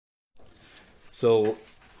So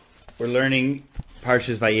we're learning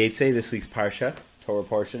Parshas Vayeitze. This week's Parsha, Torah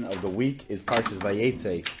portion of the week, is Parshas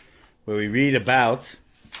Vayeitze, where we read about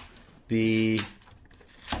the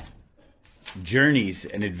journeys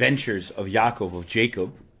and adventures of Yaakov, of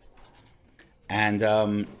Jacob. And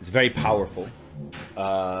it's a very powerful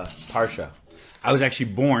Parsha. I was actually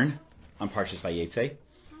born on Parshas Vayeitze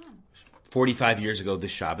 45 years ago this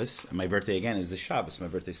Shabbos. And my birthday again is this Shabbos. My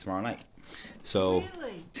birthday's tomorrow night. So,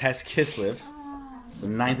 Really? Tes Kislev, the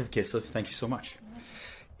 9th of Kislev, thank you so much,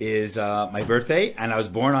 is my birthday. And I was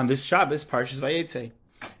born on this Shabbos, Parshas Vayeitze.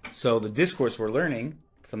 So the discourse we're learning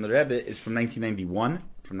from the Rebbe is from 1991,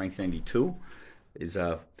 from 1992, is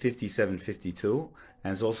 5752.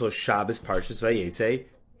 And it's also Shabbos, Parshas Vayeitze,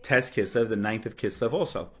 Tes Kislev, the 9th of Kislev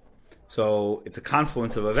also. So it's a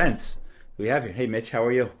confluence of events we have here. Hey, Mitch, how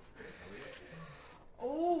are you?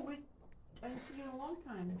 Oh, I haven't seen you in a long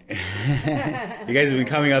time. You guys have been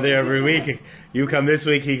coming out there every week. You come this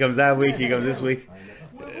week, he comes that week, he comes this week.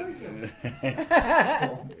 Where were you?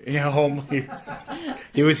 Yeah, home.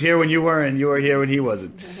 He was here when you were, and you were here when he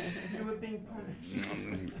wasn't. You were being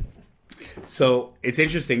punished. So it's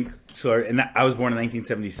interesting. So I was born in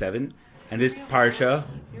 1977, and this parsha.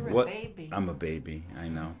 You're a baby. I'm a baby. I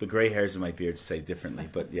know the gray hairs in my beard say differently,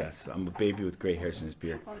 but yes, I'm a baby with gray hairs in his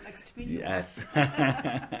beard. Well, next to me. Yes.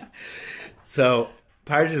 So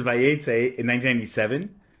Parshas Vayeitze in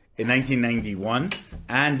 1997, in 1991,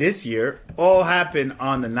 and this year all happened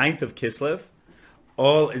on the 9th of Kislev.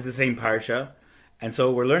 All is the same parsha, and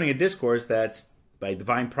so we're learning a discourse that by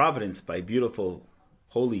divine providence, by beautiful,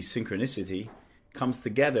 holy synchronicity, comes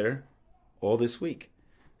together all this week.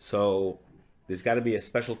 So there's got to be a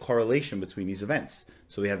special correlation between these events.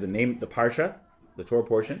 So we have the name, the parsha, the Torah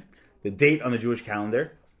portion, the date on the Jewish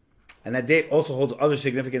calendar, and that date also holds other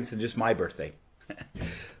significance than just my birthday.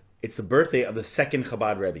 It's the birthday of the second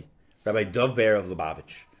Chabad Rebbe, Rabbi Dvar of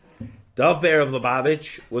Lubavitch. Dvar of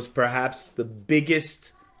Lubavitch was perhaps the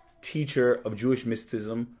biggest teacher of Jewish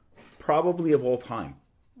mysticism, probably of all time,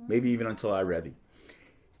 maybe even until our Rebbe.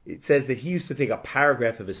 It says that he used to take a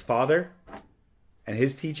paragraph of his father and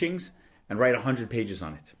his teachings and write 100 pages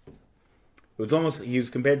on it. It was almost, he was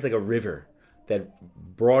compared to like a river that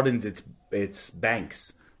broadens its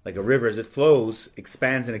banks. Like a river, as it flows,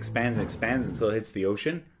 expands and expands and expands until it hits the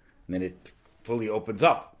ocean, and then it fully opens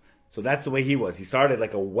up. So that's the way he was. He started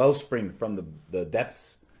like a wellspring from the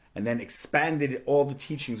depths, and then expanded all the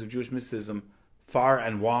teachings of Jewish mysticism far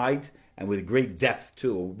and wide, and with great depth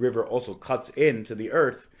too. A river also cuts into the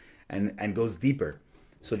earth and goes deeper.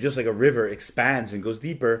 So just like a river expands and goes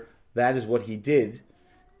deeper, that is what he did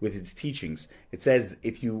with its teachings. It says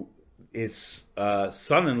his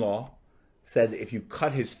son-in-law said if you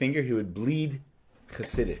cut his finger, he would bleed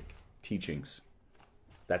Hasidic teachings.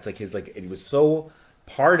 That's like it was so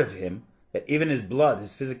part of him that even his blood,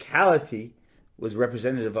 his physicality, was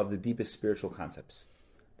representative of the deepest spiritual concepts.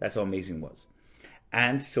 That's how amazing it was.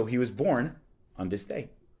 And so he was born on this day,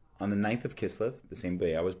 on the 9th of Kislev, the same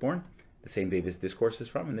day I was born, the same day this discourse is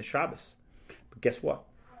from, in the Shabbos. But guess what?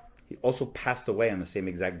 He also passed away on the same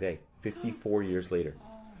exact day, 54 years later.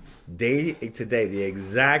 Day today, the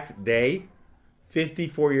exact day,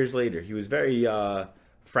 54 years later. He was very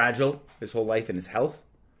fragile his whole life in his health.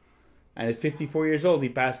 And at 54 years old, he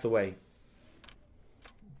passed away.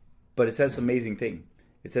 But it says an amazing thing.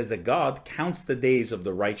 It says that God counts the days of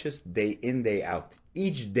the righteous day in, day out.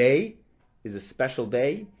 Each day is a special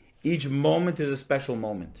day. Each moment is a special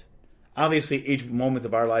moment. Obviously, each moment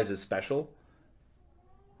of our lives is special.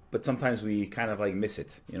 But sometimes we kind of like miss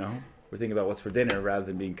it, you know? We're thinking about what's for dinner rather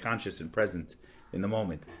than being conscious and present in the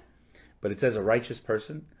moment. But it says a righteous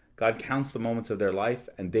person, God counts the moments of their life,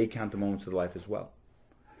 and they count the moments of their life as well.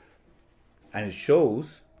 And it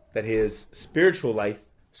shows that his spiritual life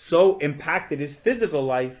so impacted his physical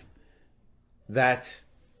life that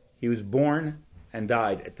he was born and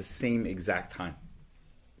died at the same exact time.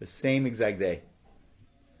 The same exact day.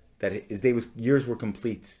 That his years were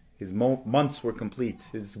complete. His months were complete.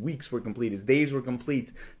 His weeks were complete. His days were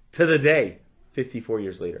complete to the day, 54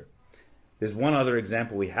 years later. There's one other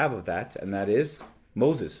example we have of that, and that is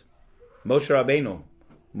Moses. Moshe Rabbeinu.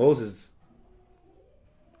 Moses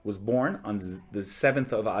was born on the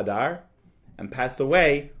 7th of Adar and passed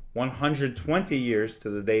away 120 years to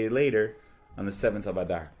the day later on the 7th of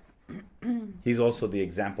Adar. He's also the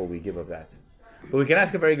example we give of that. But we can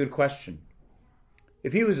ask a very good question.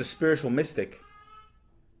 If he was a spiritual mystic,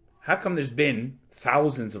 how come there's been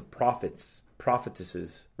thousands of prophets,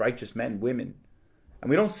 prophetesses, righteous men, women, and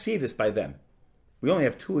we don't see this by them? We only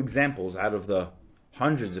have 2 examples out of the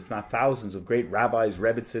hundreds, if not thousands, of great rabbis,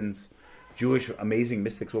 Rebbitzins, Jewish amazing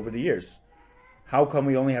mystics over the years. How come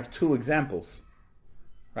we only have 2 examples?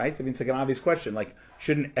 right? I mean, it's like an obvious question. Like,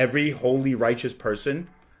 shouldn't every holy, righteous person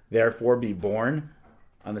therefore be born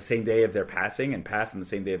on the same day of their passing and pass on the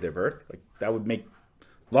same day of their birth? Like, that would make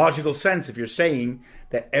logical sense if you're saying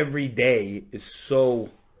that every day is so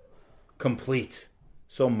complete,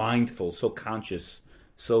 so mindful, so conscious,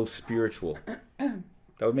 so spiritual. That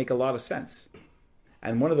would make a lot of sense.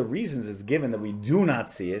 And one of the reasons it's given that we do not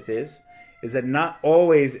see it is that not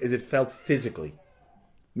always is it felt physically.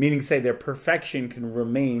 Meaning, say, their perfection can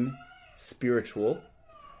remain spiritual,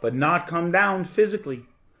 but not come down physically,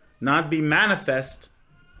 not be manifest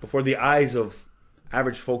before the eyes of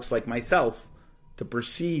average folks like myself to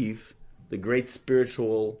perceive the great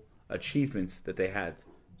spiritual achievements that they had.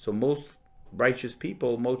 So most righteous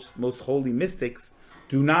people, most holy mystics,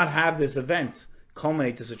 do not have this event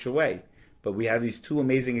culminate to such a way. But we have these two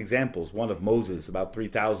amazing examples, one of Moses about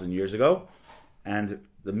 3,000 years ago, and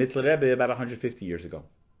the Mittler Rebbe about 150 years ago.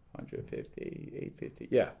 150, 850,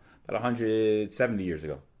 yeah, about 170 years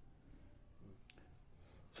ago.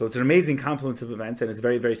 So it's an amazing confluence of events, and it's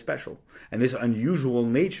very, very special. And this unusual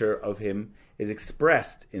nature of him is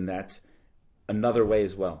expressed in that another way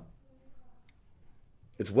as well.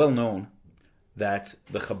 It's well known that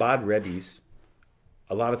the Chabad Rebbes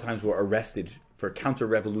a lot of times were arrested for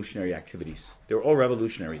counter-revolutionary activities. They were all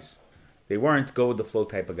revolutionaries. They weren't go-with-the-flow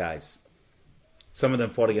type of guys. Some of them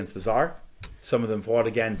fought against the Tsar. Some of them fought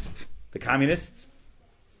against the communists.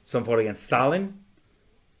 Some fought against Stalin.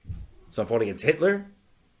 Some fought against Hitler.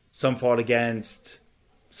 Some fought against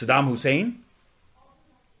Saddam Hussein.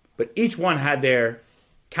 But each one had their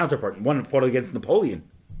counterpart. One fought against Napoleon.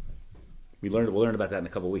 We'll learn about that in a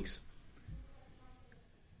couple of weeks.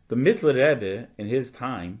 The Mittler Rebbe, in his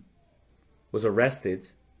time, was arrested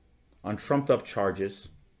on trumped-up charges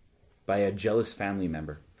by a jealous family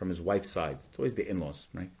member from his wife's side. It's always the in-laws,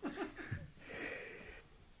 right?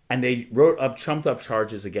 And they wrote up trumped-up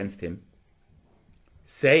charges against him,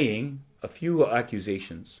 saying a few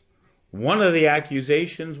accusations. One of the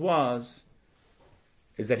accusations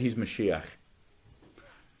is that he's Mashiach.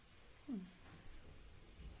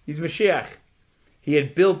 He's Mashiach. He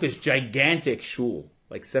had built this gigantic shul,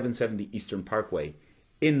 like 770 Eastern Parkway,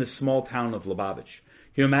 in the small town of Lubavitch.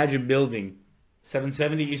 Can you imagine building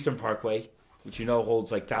 770 Eastern Parkway, which you know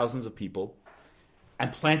holds like thousands of people,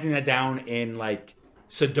 and planting that down in like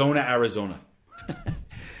Sedona, Arizona,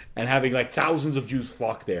 and having like thousands of Jews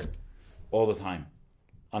flock there all the time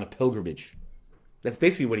on a pilgrimage? That's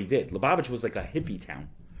basically what he did. Lubavitch was like a hippie town.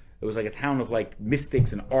 It was like a town of like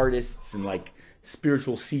mystics and artists and like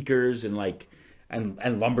spiritual seekers and like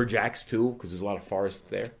and lumberjacks too, because there's a lot of forests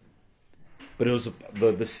there. But it was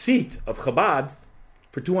the seat of Chabad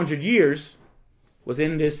for 200 years was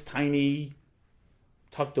in this tiny,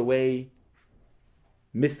 tucked away,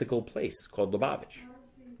 mystical place called Lubavitch.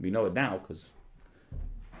 We know it now because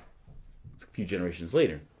it's a few generations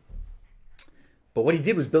later. But what he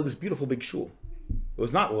did was build this beautiful big shul. It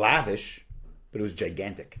was not lavish, but it was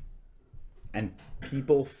gigantic. And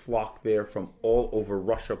people flocked there from all over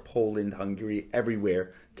Russia, Poland, Hungary,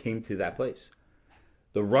 everywhere came to that place.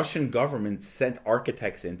 The Russian government sent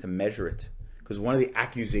architects in to measure it because one of the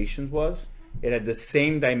accusations was it had the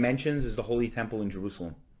same dimensions as the Holy Temple in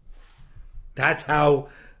Jerusalem. That's how,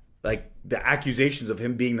 like, the accusations of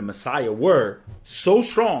him being the Messiah were so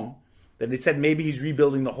strong that they said maybe he's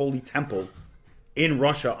rebuilding the Holy Temple in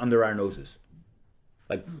Russia under our noses.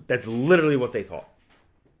 Like, that's literally what they thought.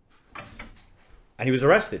 And he was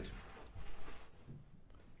arrested.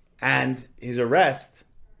 And his arrest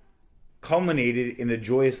culminated in a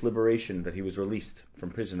joyous liberation that he was released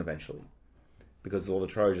from prison eventually. Because all the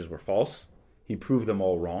charges were false. He proved them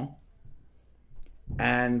all wrong.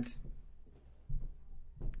 And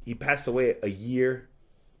he passed away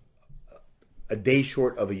a day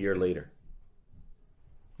short of a year later.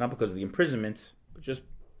 Not because of the imprisonment, but just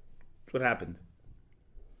what happened.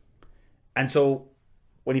 And so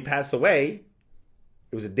when he passed away,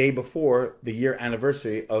 it was a day before the year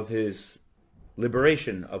anniversary of his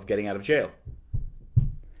liberation, of getting out of jail.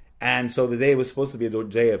 And so the day was supposed to be a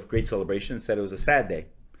day of great celebration. Instead, it was a sad day.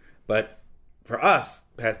 But for us,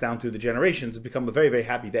 passed down through the generations, it's become a very, very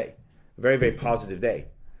happy day. A very, very positive day.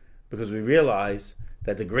 Because we realize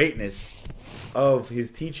that the greatness of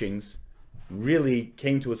his teachings really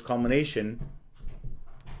came to its culmination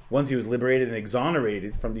once he was liberated and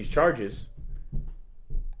exonerated from these charges,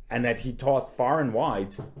 and that he taught far and wide,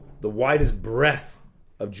 the widest breadth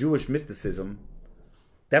of Jewish mysticism,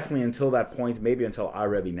 definitely until that point, maybe until our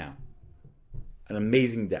Rebbe now. An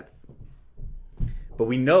amazing depth. But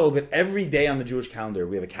we know that every day on the Jewish calendar,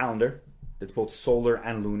 we have a calendar that's both solar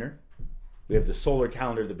and lunar. We have the solar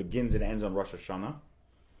calendar that begins and ends on Rosh Hashanah.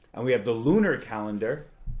 And we have the lunar calendar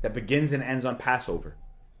that begins and ends on Passover.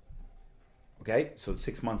 Okay? So it's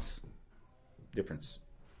 6 months difference.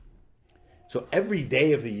 So every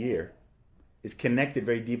day of the year is connected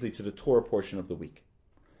very deeply to the Torah portion of the week.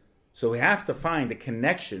 So we have to find a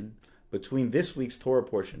connection between this week's Torah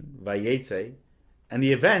portion, Vayeitze, and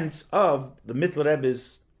the events of the Mittler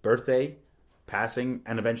Rebbe's birthday, passing,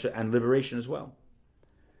 and eventually and liberation as well.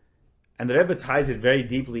 And the Rebbe ties it very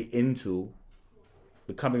deeply into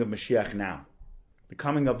the coming of Mashiach now, the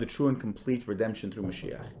coming of the true and complete redemption through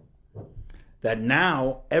Mashiach. That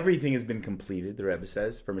now everything has been completed, the Rebbe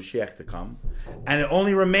says, for Mashiach to come, and it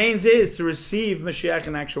only remains is to receive Mashiach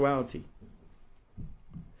in actuality.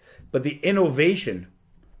 But the innovation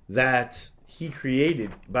that he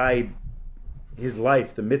created by his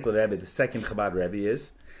life, the Mittler Rebbe, the second Chabad Rebbe,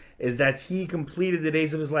 is that he completed the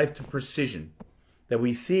days of his life to precision. That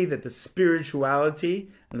we see that the spirituality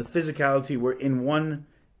and the physicality were in one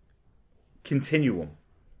continuum.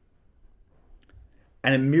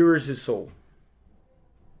 And it mirrors his soul.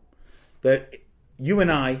 That you and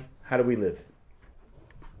I, how do we live?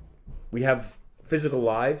 We have physical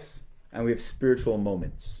lives and we have spiritual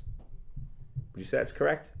moments. Would you say that's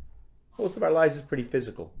correct? Most of our lives is pretty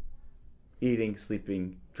physical. Eating,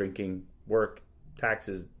 sleeping, drinking, work,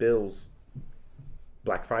 taxes, bills,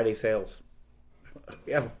 Black Friday sales.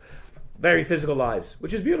 We have very physical lives,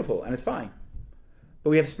 which is beautiful and it's fine.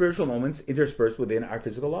 But we have spiritual moments interspersed within our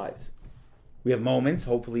physical lives. We have moments,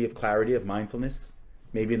 hopefully, of clarity, of mindfulness.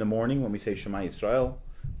 Maybe in the morning when we say Shema Yisrael.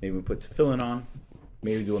 Maybe we put tefillin on.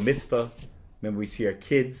 Maybe we do a mitzvah. Maybe we see our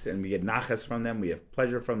kids and we get nachas from them. We have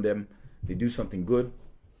pleasure from them. They do something good.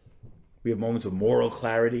 We have moments of moral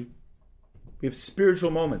clarity. We have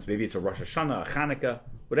spiritual moments. Maybe it's a Rosh Hashanah, a Hanukkah,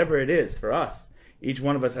 whatever it is for us. Each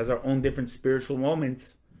one of us has our own different spiritual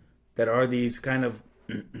moments that are these kind of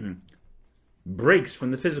breaks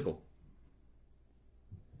from the physical.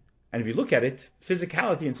 And if you look at it,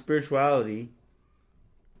 physicality and spirituality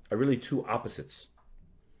are really two opposites.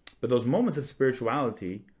 But those moments of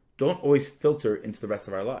spirituality don't always filter into the rest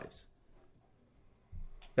of our lives.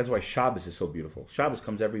 That's why Shabbos is so beautiful. Shabbos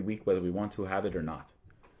comes every week whether we want to have it or not.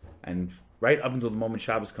 And right up until the moment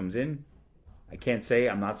Shabbos comes in, I can't say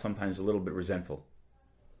I'm not sometimes a little bit resentful.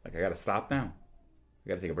 Like, I got to stop now. I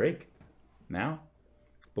got to take a break now.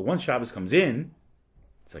 But once Shabbos comes in,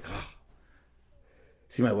 it's like,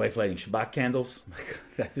 see my wife lighting Shabbat candles?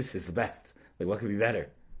 Like, this is the best. Like, what could be better?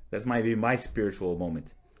 That's my spiritual moment.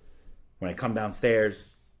 When I come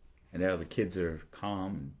downstairs and the kids are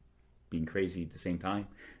calm and being crazy at the same time,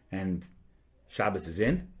 and Shabbos is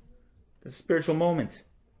in, that's a spiritual moment.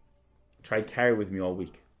 Try to carry with me all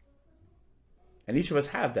week. And each of us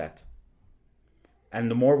have that. And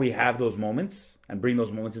the more we have those moments and bring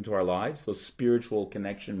those moments into our lives, those spiritual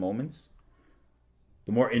connection moments,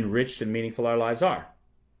 the more enriched and meaningful our lives are.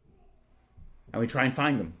 And we try and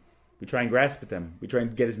find them. We try and grasp at them. We try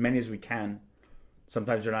and get as many as we can.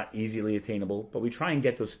 Sometimes they're not easily attainable, but we try and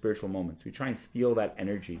get those spiritual moments. We try and feel that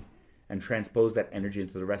energy and transpose that energy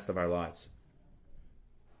into the rest of our lives.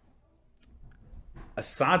 A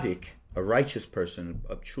tzaddik, a righteous person,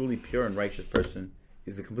 a truly pure and righteous person,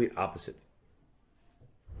 is the complete opposite.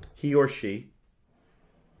 He or she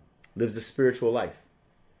lives a spiritual life,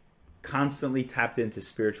 constantly tapped into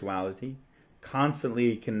spirituality,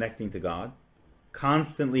 constantly connecting to God,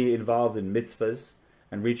 constantly involved in mitzvahs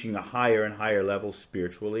and reaching a higher and higher level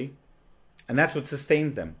spiritually. And that's what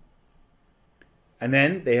sustains them. And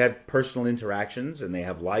then they have personal interactions and they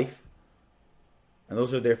have life. And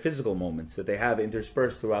those are their physical moments that they have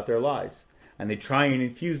interspersed throughout their lives. And they try and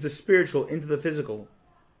infuse the spiritual into the physical,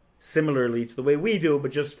 similarly to the way we do,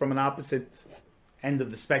 but just from an opposite end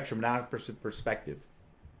of the spectrum, an opposite perspective.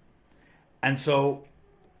 And so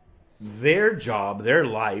their job, their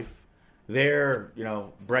life, their,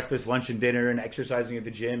 breakfast, lunch, and dinner, and exercising at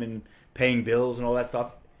the gym, and paying bills, and all that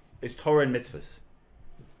stuff, is Torah and mitzvahs.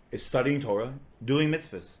 It's studying Torah, doing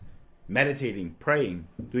mitzvahs, meditating, praying,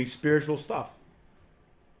 doing spiritual stuff.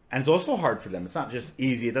 And it's also hard for them. It's not just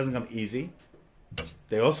easy. It doesn't come easy.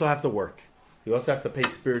 They also have to work. They also have to pay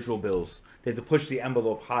spiritual bills. They have to push the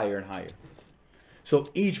envelope higher and higher. So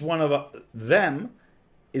each one of them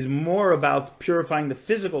is more about purifying the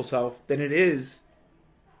physical self than it is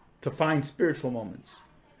to find spiritual moments.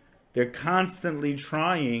 They're constantly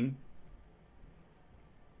trying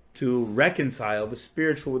to reconcile the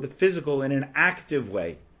spiritual with the physical in an active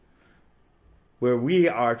way, where we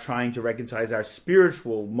are trying to reconcile our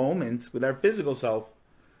spiritual moments with our physical self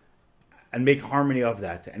and make harmony of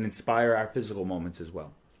that and inspire our physical moments as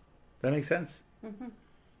well. That makes sense? Mm-hmm.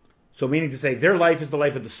 So meaning to say, their life is the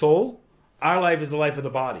life of the soul, our life is the life of the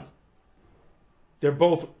body. They're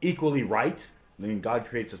both equally right. I mean, God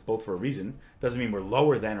creates us both for a reason. Doesn't mean we're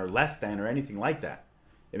lower than or less than or anything like that.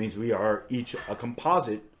 It means we are each a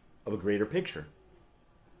composite of a greater picture.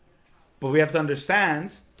 But we have to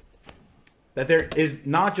understand that there is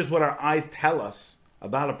not just what our eyes tell us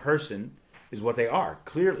about a person is what they are,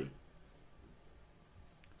 clearly.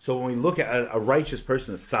 So when we look at a righteous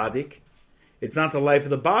person, a tzaddik, it's not the life of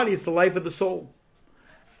the body, it's the life of the soul.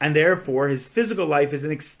 And therefore, his physical life is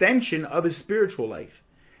an extension of his spiritual life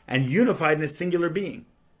and unified in a singular being.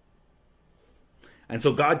 And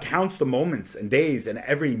so God counts the moments and days and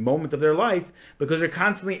every moment of their life because they're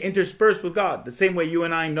constantly interspersed with God. The same way you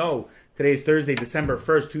and I know today is Thursday, December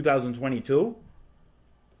 1st, 2022.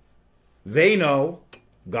 They know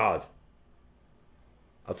God.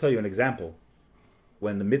 I'll tell you an example.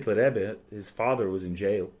 When the Mittler Rebbe, his father, was in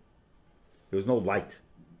jail, there was no light.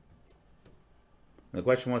 And the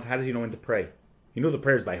question was, how did he know when to pray? He knew the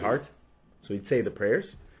prayers by heart, so he'd say the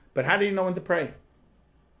prayers. But how did he know when to pray?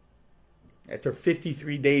 After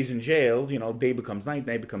 53 days in jail, day becomes night,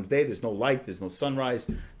 night becomes day. There's no light, there's no sunrise,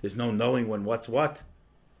 there's no knowing when what's what.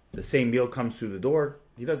 The same meal comes through the door.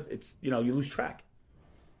 You lose track.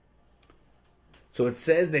 So it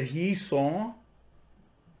says that he saw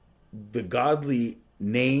the godly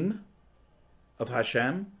name of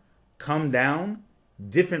Hashem come down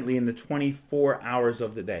differently in the 24 hours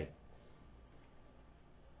of the day.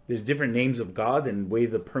 There's different names of God and way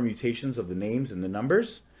the permutations of the names and the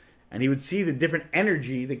numbers. And he would see the different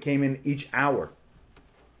energy that came in each hour.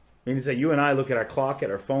 Meaning that you and I look at our clock, at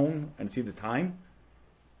our phone, and see the time.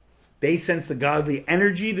 They sense the godly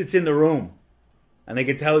energy that's in the room. And they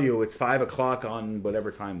can tell you it's 5 o'clock on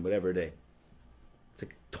whatever time, whatever day. It's a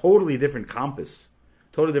totally different compass,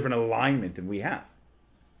 totally different alignment than we have.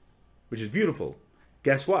 Which is beautiful.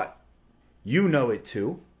 Guess what? You know it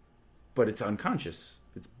too, but it's unconscious.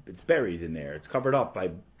 It's buried in there. It's covered up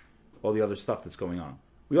by all the other stuff that's going on.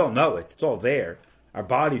 We all know it. It's all there. Our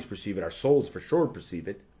bodies perceive it. Our souls for sure perceive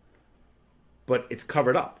it. But it's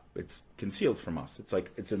covered up. It's concealed from us. It's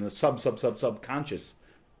like it's in the subconscious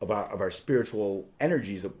of our spiritual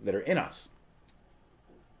energies that are in us.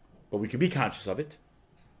 But we can be conscious of it.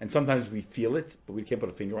 And sometimes we feel it, but we can't put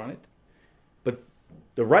a finger on it. But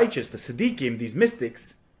the righteous, the tzaddikim, these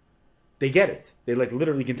mystics, they get it. They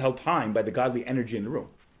literally can tell time by the godly energy in the room.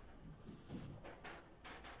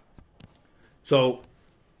 So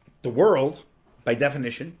the world, by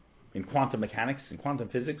definition, in quantum mechanics, in quantum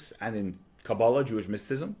physics, and in Kabbalah, Jewish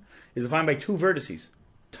mysticism, is defined by two vertices,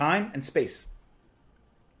 time and space.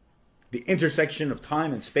 The intersection of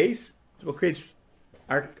time and space is what creates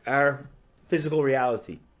our physical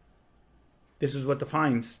reality. This is what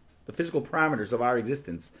defines the physical parameters of our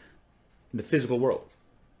existence in the physical world.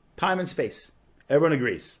 Time and space. Everyone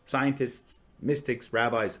agrees. Scientists, mystics,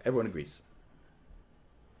 rabbis, everyone agrees.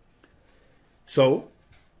 So,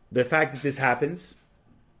 the fact that this happens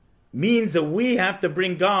means that we have to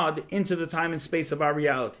bring God into the time and space of our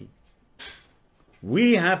reality.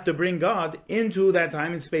 We have to bring God into that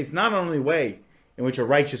time and space, not only a way in which a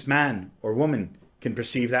righteous man or woman can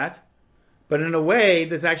perceive that, but in a way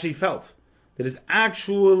that's actually felt, that is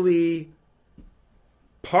actually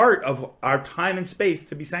part of our time and space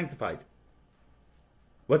to be sanctified.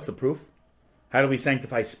 What's the proof? How do we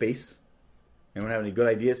sanctify space? Anyone have any good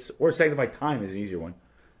ideas? Or sanctify time is an easier one.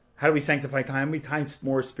 How do we sanctify time? We time's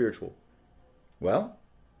more spiritual. Well,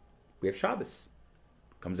 we have Shabbos.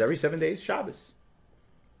 Comes every 7 days, Shabbos.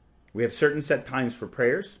 We have certain set times for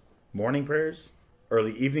prayers, morning prayers,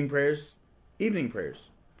 early evening prayers, evening prayers.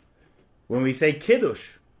 When we say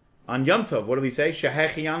Kiddush on Yom Tov, what do we say?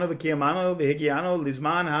 Shehechiyanu v'kiyamanu v'higiyanu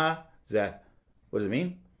lizman ha-zeh. What does it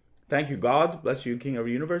mean? Thank you, God, bless you, King of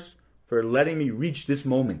the universe, for letting me reach this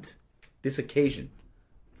moment, this occasion,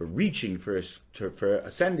 for reaching, for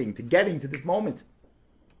ascending, to getting to this moment.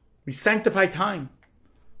 We sanctify time.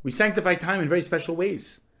 We sanctify time in very special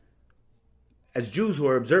ways. As Jews who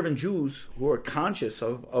are observant Jews, who are conscious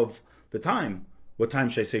of the time, what time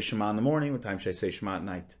should I say Shema in the morning? What time should I say Shema at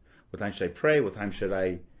night? What time should I pray? What time should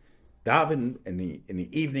I daven in the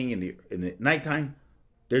evening, in the nighttime?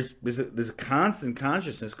 There's a constant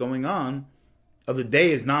consciousness going on of the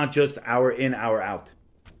day is not just hour in, hour out.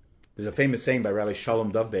 There's a famous saying by Rabbi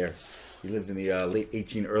Shalom Dovber. He lived in the late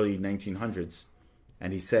early 1900s.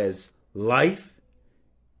 And he says, life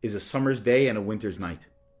is a summer's day and a winter's night.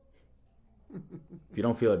 If you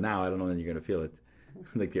don't feel it now, I don't know when you're going to feel it.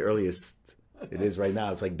 Like the earliest it is right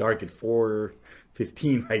now. It's like dark at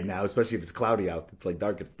 4:15 right now, especially if it's cloudy out. It's like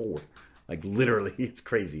dark at 4. Like literally, it's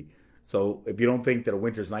crazy. So if you don't think that a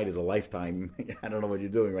winter's night is a lifetime, I don't know what you're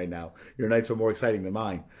doing right now. Your nights are more exciting than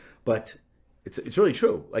mine. But it's really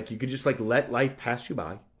true. Like you could just let life pass you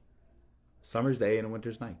by. Summer's day and a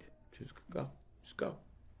winter's night. Just go. Just go.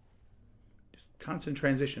 Just constant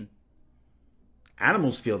transition.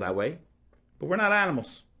 Animals feel that way, but we're not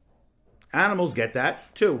animals. Animals get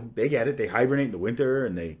that too. They get it. They hibernate in the winter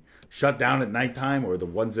and they shut down at nighttime, or the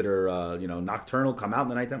ones that are nocturnal come out in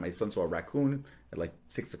the nighttime. My son saw a raccoon at like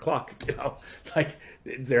 6 o'clock. It's like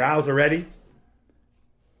their owls are ready.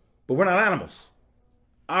 But we're not animals.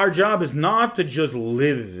 Our job is not to just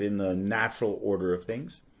live in the natural order of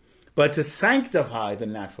things, but to sanctify the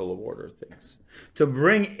natural order of things, to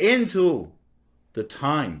bring into the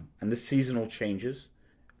time and the seasonal changes,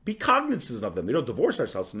 be cognizant of them. We don't divorce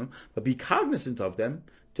ourselves from them, but be cognizant of them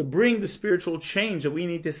to bring the spiritual change that we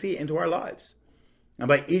need to see into our lives. And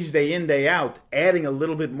by each day in, day out, adding a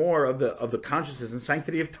little bit more of the consciousness and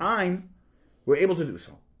sanctity of time, we're able to do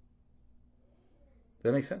so. Does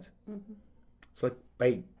that make sense? Mm-hmm. It's like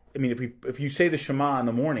if you say the Shema in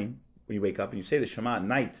the morning when you wake up, and you say the Shema at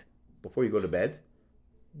night before you go to bed,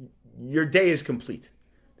 your day is complete.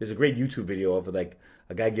 There's a great YouTube video of like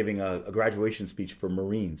a guy giving a graduation speech for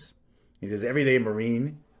Marines. He says every day a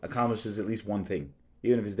Marine accomplishes at least one thing,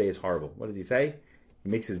 even if his day is horrible. What does he say? He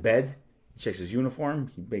makes his bed, he checks his uniform,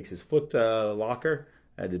 he makes his foot locker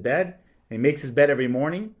at the bed, and he makes his bed every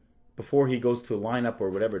morning before he goes to line up or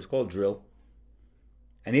whatever it's called, drill.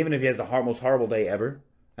 And even if he has the most horrible day ever,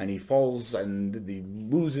 and he falls and he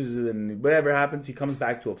loses and whatever happens, he comes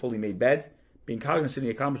back to a fully made bed, being cognizant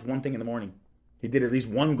he accomplished one thing in the morning. He did at least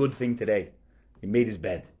one good thing today. He made his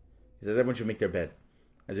bed. He says everyone should make their bed.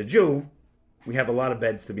 As a Jew, we have a lot of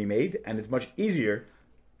beds to be made, and it's much easier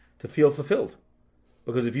to feel fulfilled.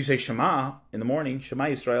 Because if you say Shema in the morning, Shema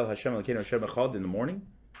Yisrael, Hashem Elokeinu, Hashem Echad in the morning,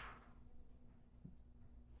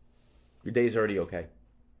 your day is already okay.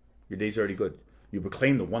 Your day is already good. You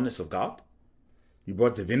proclaim the oneness of God. You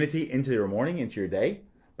brought divinity into your morning, into your day,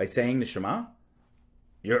 by saying the Shema.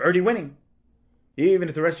 You're already winning. Even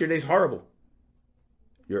if the rest of your day is horrible,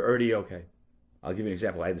 you're already okay. I'll give you an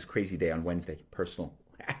example. I had this crazy day on Wednesday, personal.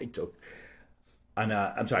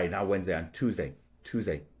 On Tuesday.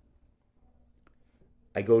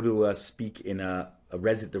 I go to speak in the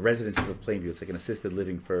residences of Plainview. It's like an assisted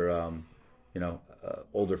living for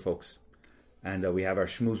older folks. And we have our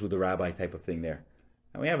schmooze with the rabbi type of thing there.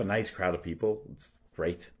 And we have a nice crowd of people. It's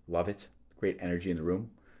great. Love it. Great energy in the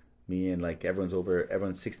room. Me and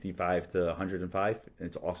everyone's 65 to 105. And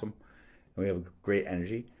it's awesome. And we have a great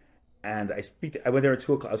energy. And I went there at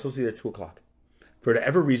 2 o'clock. I was supposed to be there at 2 o'clock. For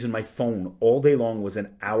whatever reason, my phone all day long was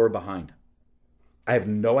an hour behind. I have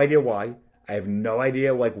no idea why. I have no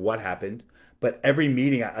idea what happened. But every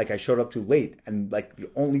meeting, I showed up too late. And the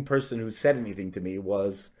only person who said anything to me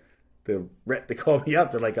was they called me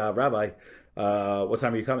up. They're like, Rabbi, what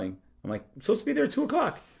time are you coming? I'm like, I'm supposed to be there at 2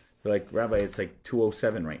 o'clock. They're like, Rabbi, it's like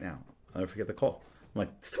 2:07 right now. I'll never forget the call. I'm like,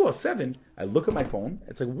 it's 2:07? I look at my phone.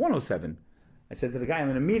 It's like 1:07. I said to the guy, I'm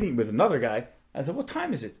in a meeting with another guy. I said, what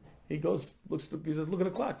time is it? He goes, he says, look at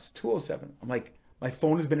the clock. It's 2:07. I'm like, my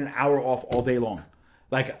phone has been an hour off all day long.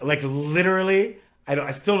 Like literally,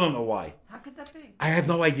 I still don't know why. How could that be? I have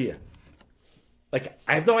no idea. I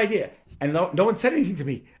have no idea. And no one said anything to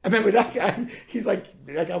me. I remember that guy, he's like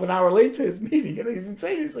I'm an hour late to his meeting, and he's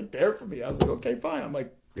insane. He's there for me. I was like, okay, fine. I'm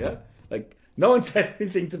like, yeah. No one said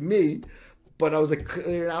anything to me, but I was like,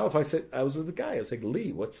 if I said, I was with the guy. I was like,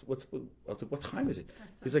 Lee, I was like, what time is it?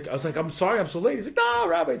 He's like, I was like, I'm sorry, I'm so late. He's like, no,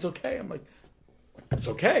 Rabbi, it's okay. I'm like, it's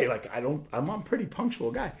okay. I'm a pretty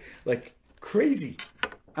punctual guy. Crazy.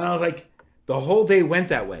 And I was like, the whole day went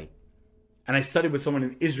that way. And I studied with someone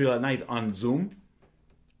in Israel at night on Zoom.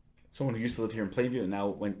 Someone who used to live here in Plainview and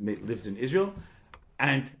now lives in Israel.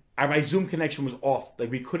 And my Zoom connection was off.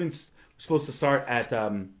 We supposed to start my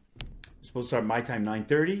time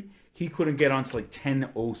 9:30. He couldn't get on to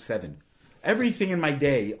 10:07. Everything in my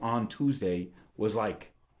day on Tuesday was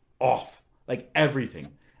off. Everything.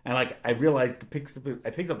 And I realized I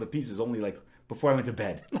picked up the pieces only before I went to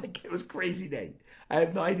bed. It was a crazy day. I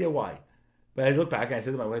have no idea why. But I look back and I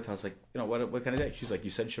said to my wife, I was like, what kind of day? She's like, you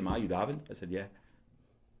said Shema, you davened? I said, yeah.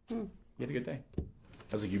 You had a good day. I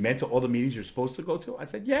was like, you meant to all the meetings you're supposed to go to? I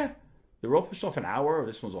said, yeah. They were all pushed off an hour, or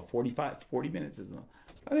this one was 40 minutes.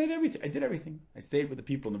 I did everything. I stayed with the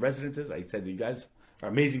people in the residences. I said, you guys are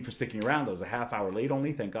amazing for sticking around. I was a half hour late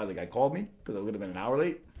only. Thank God the guy called me, because I would have been an hour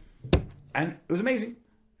late. And it was amazing.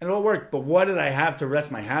 And it all worked. But what did I have to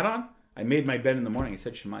rest my hat on? I made my bed in the morning. I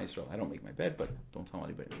said Shema Yisrael. I don't make my bed, but don't tell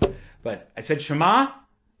anybody. But I said Shema.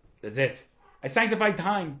 That's it. I sanctified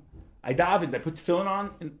time. I davened. I put tefillin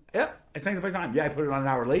on. And I sanctified time. Yeah, I put it on an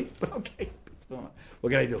hour late, but okay. Put tefillin on. What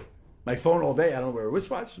can I do? My phone all day. I don't wear a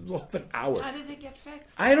wristwatch. It was off an hour. How did it get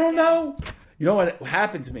fixed? I don't know. You know what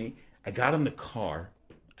happened to me? I got in the car.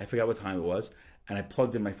 I forgot what time it was, and I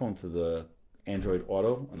plugged in my phone to the Android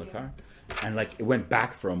Auto on the car, and like it went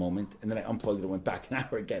back for a moment, and then I unplugged it and went back an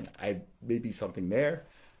hour again. Maybe something there.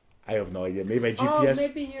 I have no idea. Maybe my GPS. Oh,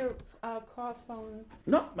 maybe your car phone.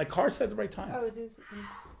 No, my car said the right time. Oh, it is.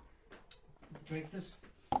 Drink this.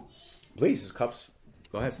 Please, his cups.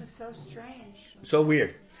 Go ahead. This is so strange. So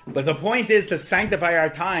weird. But the point is to sanctify our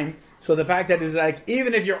time. So the fact that it's like,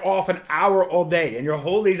 even if you're off an hour all day and your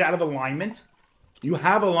whole day's out of alignment, you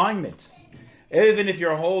have alignment. Even if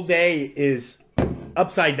your whole day is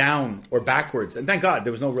upside down or backwards, and thank God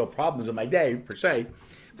there was no real problems in my day per se,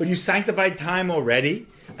 but you sanctified time already,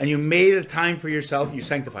 and you made a time for yourself, you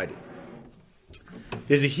sanctified it.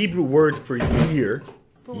 There's a Hebrew word for year,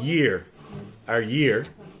 our year,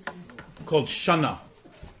 called Shana.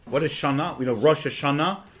 What is Shana? We know Rosh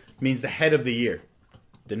Hashanah means the head of the year.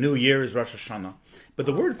 The new year is Rosh Hashanah. But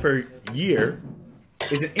the word for year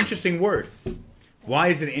is an interesting word. Why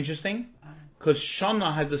is it interesting? Because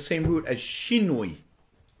Shana has the same root as Shinui.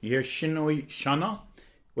 You hear Shinui, Shana?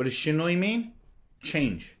 What does Shinui mean?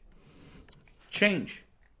 Change. Change.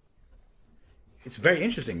 It's very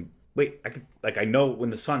interesting. Wait, I know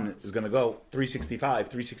when the sun is going to go 365,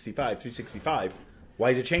 365, 365.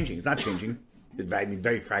 Why is it changing? It's not changing. It's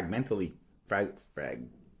very fragmentally,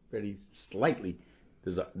 very slightly.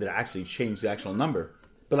 Did it actually change the actual number?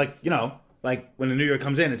 But like when the New Year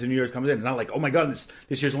comes in, it's a New Year's comes in. It's not like, oh my God,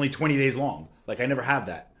 this year's only 20 days long. Like I never have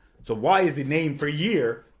that. So why is the name for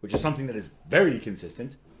year, which is something that is very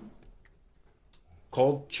consistent,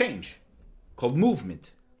 called change, called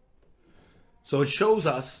movement? So it shows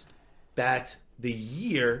us that the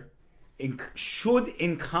year should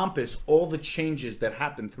encompass all the changes that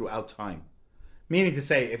happen throughout time. Meaning to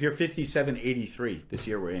say, if you're 5783, this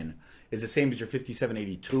year we're in, is the same as your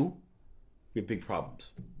 5782, you have big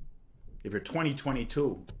problems. If your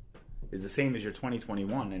 2022 is the same as your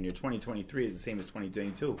 2021 and your 2023 is the same as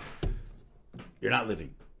 2022, you're not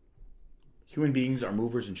living. Human beings are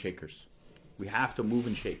movers and shakers. We have to move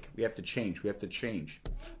and shake. We have to change. We have to change.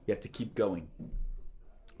 We have to keep going.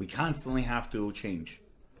 We constantly have to change.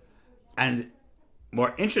 And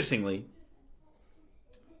more interestingly,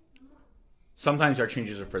 sometimes our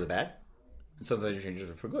changes are for the bad, and sometimes our changes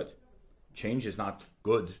are for good. Change is not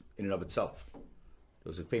good in and of itself. There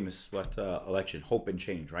was a famous election, hope and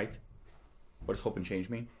change, right? What does hope and change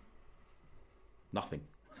mean? Nothing.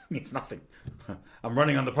 It means nothing. I'm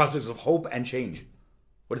running on the prospects of hope and change.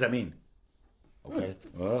 What does that mean? Okay,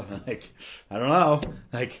 well, I don't know.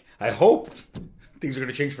 I hope things are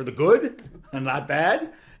going to change for the good and not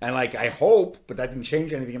bad. And I hope, but that didn't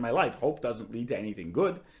change anything in my life. Hope doesn't lead to anything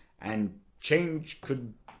good. And change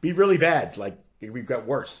could be really bad. We got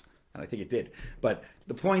worse. And I think it did. But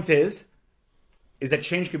the point is that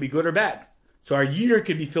change could be good or bad. So our year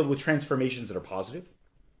could be filled with transformations that are positive.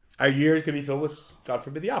 Our year could be filled with, God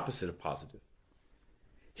forbid, the opposite of positive.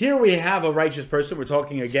 Here we have a righteous person. We're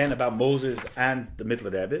talking again about Moses and the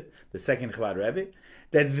Mittler Rebbe, the second Chabad Rebbe,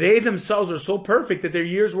 that they themselves are so perfect that their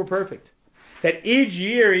years were perfect. That each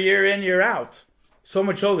year, year in, year out, so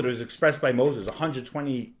much so that it was expressed by Moses,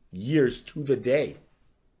 120 years to the day,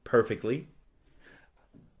 perfectly.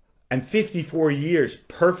 And 54 years,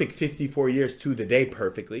 perfect 54 years to the day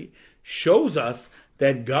perfectly, shows us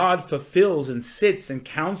that God fulfills and sits and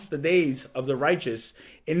counts the days of the righteous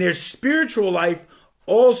in their spiritual life,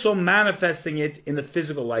 also manifesting it in the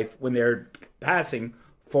physical life when their passing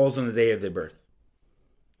falls on the day of their birth.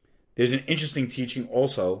 There's an interesting teaching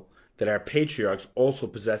also that our patriarchs also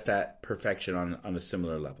possess that perfection on a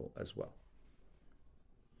similar level as well.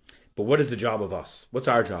 But what is the job of us? What's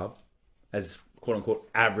our job as quote-unquote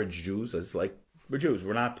average Jews? We're Jews.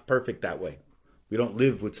 We're not perfect that way. We don't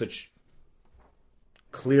live with such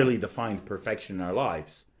clearly defined perfection in our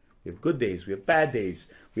lives. We have good days. We have bad days.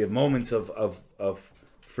 We have moments of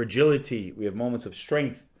fragility. We have moments of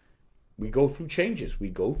strength. We go through changes. We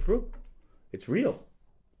go through. It's real.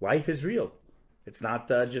 Life is real. It's not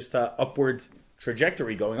just an upward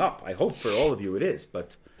trajectory going up. I hope for all of you it is,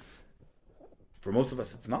 but for most of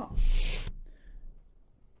us it's not.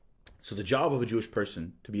 So the job of a Jewish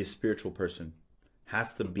person, to be a spiritual person,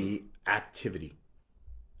 has to be activity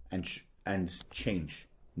and change,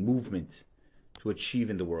 movement to achieve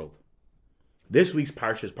in the world. This week's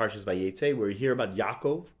parsha is Parshas Vayeitze, where we hear about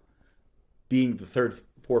Yaakov being the third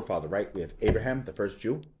forefather, right? We have Abraham, the first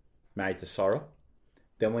Jew, married to Sarah.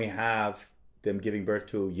 Then we have them giving birth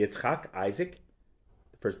to Yitzchak, Isaac,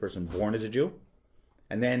 the first person born as a Jew.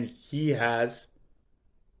 And then he has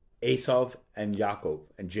Esav and Yaakov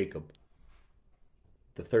and Jacob.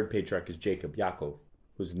 The third patriarch is Jacob, Yaakov,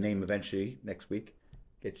 whose name eventually, next week,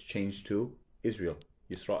 gets changed to Israel,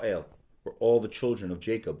 Yisrael. We're all the children of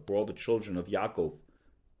Jacob. We're all the children of Yaakov,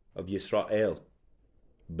 of Yisrael.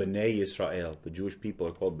 Bnei Yisrael. The Jewish people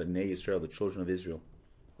are called Bnei Yisrael, the children of Israel.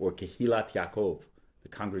 Or Kehilat Yaakov, the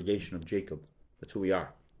congregation of Jacob. That's who we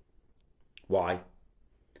are. Why?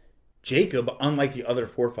 Jacob, unlike the other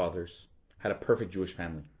forefathers, had a perfect Jewish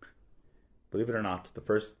family. Believe it or not, the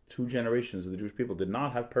first 2 generations of the Jewish people did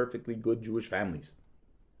not have perfectly good Jewish families.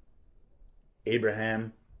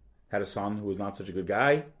 Abraham had a son who was not such a good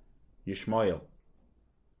guy, Yishmael.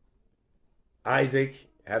 Isaac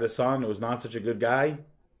had a son who was not such a good guy,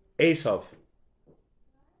 Esau.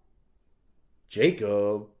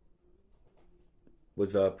 Jacob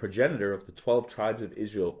was the progenitor of the 12 tribes of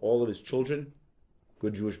Israel. All of his children,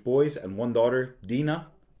 good Jewish boys, and one daughter, Dinah,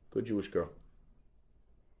 good Jewish girl.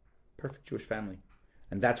 Perfect Jewish family.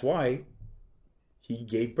 And that's why he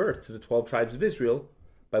gave birth to the 12 tribes of Israel,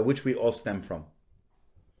 by which we all stem from.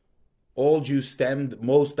 All Jews stemmed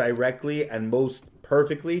most directly and most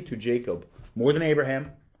perfectly to Jacob. More than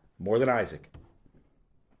Abraham, more than Isaac.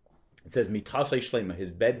 It says, Mitasei Shlema,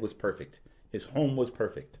 his bed was perfect. His home was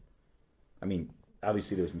perfect. I mean,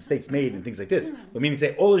 obviously there was mistakes made and things like this. But meaning to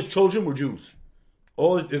say, all his children were Jews.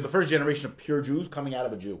 There's the first generation of pure Jews coming out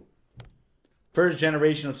of a Jew. First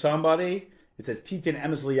generation of somebody, it says, Titin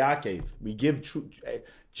Emes Liyakev. We give truth.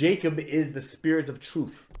 Jacob is the spirit of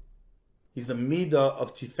truth. He's the midah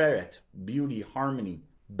of Tiferet, beauty, harmony,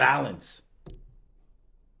 balance.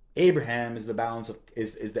 Abraham is the balance of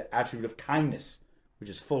is the attribute of kindness, which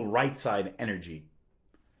is full right side energy.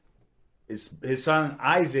 His son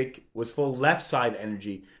Isaac was full left side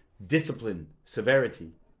energy, discipline,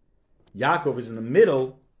 severity. Yaakov is in the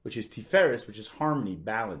middle, which is Tiferes, which is harmony,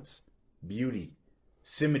 balance, beauty,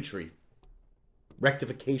 symmetry,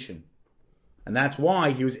 rectification. And that's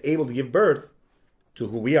why he was able to give birth to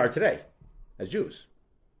who we are today as Jews.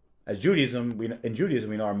 In Judaism, we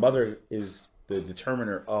know our mother is the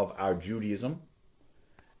determiner of our Judaism,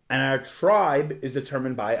 and our tribe is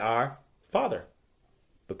determined by our father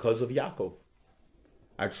because of Yaakov.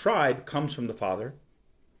 Our tribe comes from the father.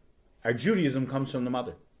 Our Judaism comes from the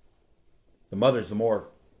mother. The mother is the more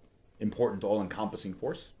important, all-encompassing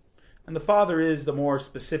force, and the father is the more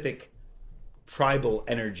specific tribal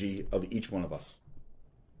energy of each one of us.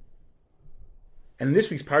 And in this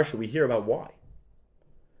week's parsha, we hear about why.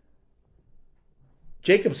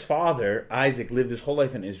 Jacob's father, Isaac, lived his whole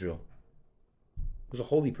life in Israel. He was a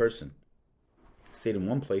holy person. Stayed in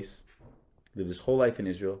one place, lived his whole life in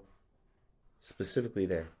Israel, specifically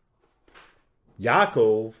there.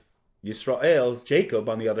 Yaakov, Yisrael, Jacob,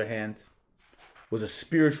 on the other hand, was a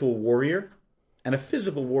spiritual warrior and a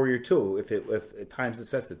physical warrior too, if at times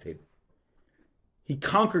necessitated. He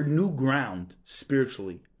conquered new ground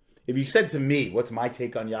spiritually. If you said to me, what's my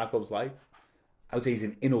take on Yaakov's life? I would say he's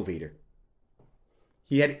an innovator.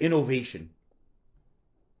 He had innovation.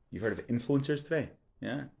 You've heard of influencers today?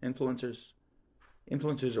 Yeah? Influencers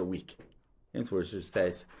are weak. Influencers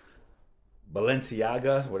says,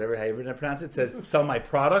 Balenciaga, whatever, however you pronounce it, says, sell my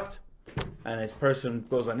product. And this person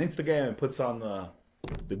goes on Instagram and puts on the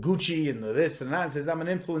Gucci and the this and that and says, I'm going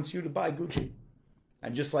to influence you to buy Gucci.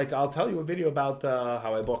 And just like I'll tell you a video about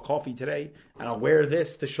how I bought coffee today, and I'll wear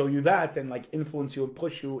this to show you that, and like influence you and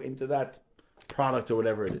push you into that product or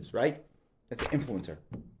whatever it is, right? That's an influencer.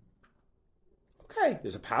 Okay,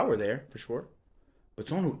 there's a power there for sure. But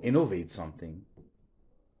someone who innovates something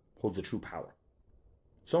holds the true power.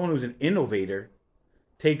 Someone who's an innovator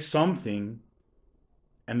takes something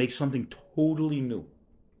and makes something totally new,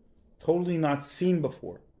 totally not seen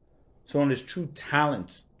before. Someone has true talent,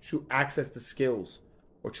 true access to skills,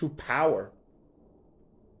 or true power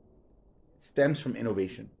stems from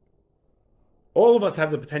innovation. All of us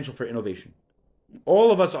have the potential for innovation.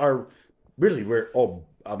 All of us are, really, we're all,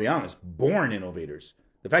 I'll be honest, born innovators.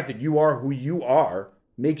 The fact that you are who you are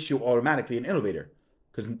makes you automatically an innovator.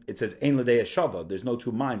 Because it says, Ein l'dei shava, there's no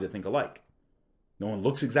two minds that think alike. No one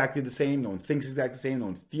looks exactly the same, no one thinks exactly the same, no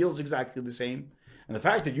one feels exactly the same. And the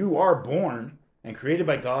fact that you are born and created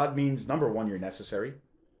by God means, number one, you're necessary.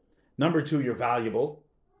 Number two, you're valuable.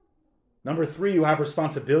 Number three, you have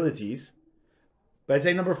responsibilities. But I'd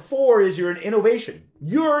say number four is you're an innovation.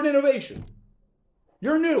 You're an innovation.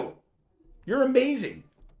 You're new. You're amazing.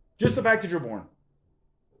 Just the fact that you're born.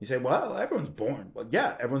 You say, well, everyone's born. Well,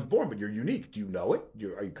 yeah, everyone's born, but you're unique. Do you know it?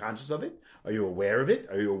 Are you conscious of it? Are you aware of it?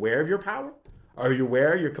 Are you aware of your power? Are you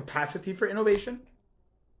aware of your capacity for innovation?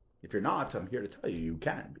 If you're not, I'm here to tell you, you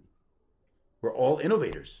can be. We're all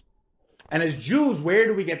innovators. And as Jews, where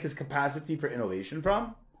do we get this capacity for innovation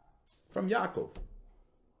from? From Yaakov.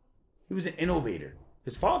 He was an innovator.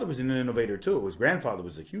 His father was an innovator too. His grandfather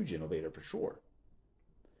was a huge innovator for sure.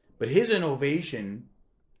 But his innovation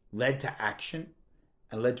led to action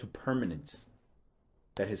and led to permanence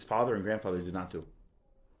that his father and grandfather did not do.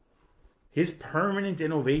 His permanent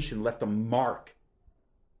innovation left a mark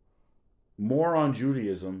more on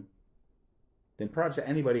Judaism than perhaps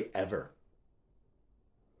anybody ever.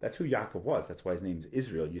 That's who Yaakov was. That's why his name is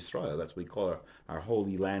Israel, Yisrael. That's what we call our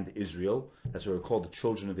holy land, Israel. That's what we're called, the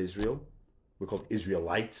children of Israel. We're called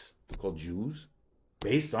Israelites. We're called Jews,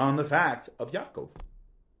 based on the fact of Yaakov.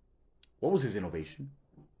 What was his innovation?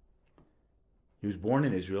 He was born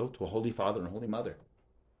in Israel to a holy father and a holy mother.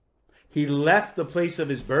 He left the place of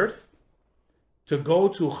his birth to go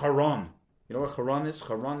to Haran. You know what Haran is?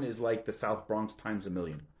 Haran is like the South Bronx times a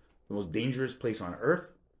million. The most dangerous place on earth.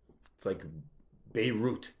 It's like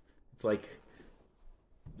Beirut. It's like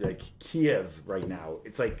Kiev right now.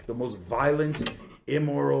 It's like the most violent,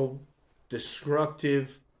 immoral,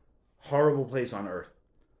 destructive, horrible place on earth.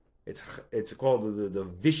 It's called the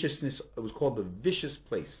viciousness. It was called the vicious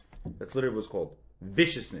place. That's literally what it's called.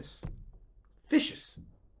 Viciousness. Vicious.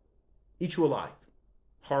 Eat you alive.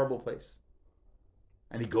 Horrible place.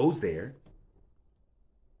 And he goes there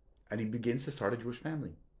and he begins to start a Jewish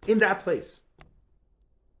family in that place.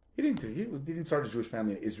 He didn't start a Jewish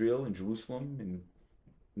family in Israel, in Jerusalem,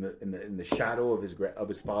 in the shadow of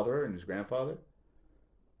his father and his grandfather.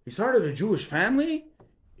 He started a Jewish family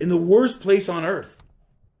in the worst place on earth,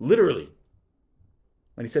 literally.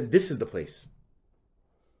 And he said, "This is the place.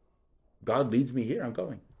 God leads me here. I'm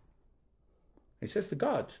going." And he says to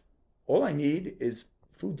God, "All I need is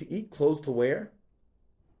food to eat, clothes to wear,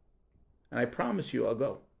 and I promise you, I'll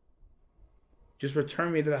go. Just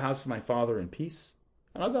return me to the house of my father in peace."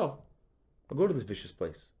 And I'll go. I'll go to this vicious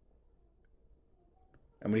place.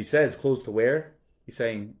 And when he says clothes to wear, he's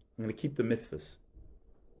saying, I'm going to keep the mitzvahs.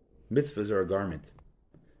 Mitzvahs are a garment.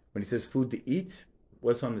 When he says food to eat,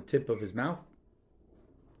 what's on the tip of his mouth?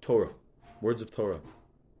 Torah. Words of Torah.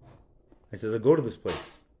 He says, I'll go to this place.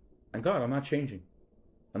 And God, I'm not changing.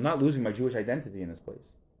 I'm not losing my Jewish identity in this place.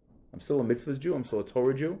 I'm still a mitzvahs Jew. I'm still a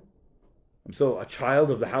Torah Jew. I'm still a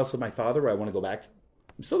child of the house of my father where I want to go back.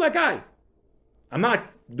 I'm still that guy. I'm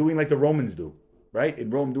not doing like the Romans do, right? In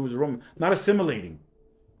Rome, do as a Roman. I'm not assimilating.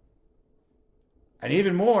 And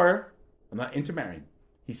even more, I'm not intermarrying.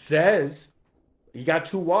 He says he got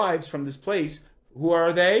 2 wives from this place. Who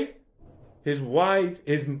are they? His wife,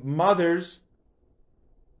 his mother's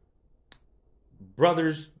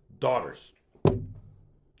brother's daughters.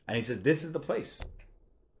 And he says, this is the place.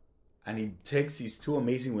 And he takes these 2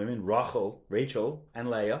 amazing women, Rachel, and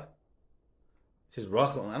Leah. He says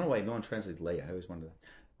Rachel, I don't know why no one translates Leah. I always wonder that.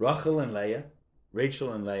 Rachel and Leah,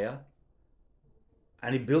 Rachel and Leah.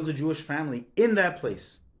 And he builds a Jewish family in that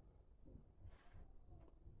place.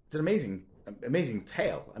 It's an amazing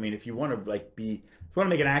tale. I mean, if you want to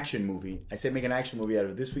make an action movie, I say make an action movie out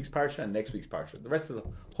of this week's parsha and next week's parsha. The rest of the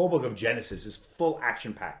whole book of Genesis is full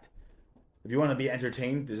action packed. If you want to be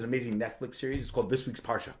entertained, there's an amazing Netflix series. It's called This Week's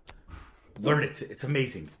Parsha. Learn it. It's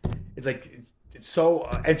amazing. It's so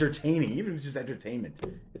entertaining, even if it's just entertainment.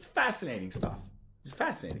 It's fascinating stuff. It's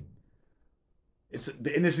fascinating. It's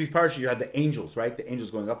in this week's parsha. You had the angels, right? The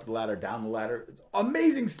angels going up the ladder, down the ladder. It's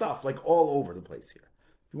amazing stuff, like all over the place here.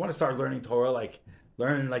 If you want to start learning Torah, for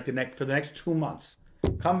the next 2 months,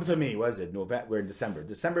 come to me. What is it? November. We're in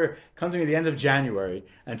December. Come to me at the end of January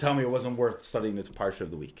and tell me it wasn't worth studying the parsha of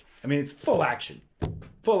the week. I mean, it's full action.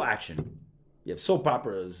 Full action. You have soap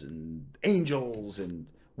operas and angels and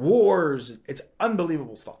wars. It's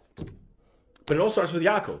unbelievable stuff. But it all starts with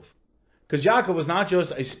Yaakov. Because Yaakov was not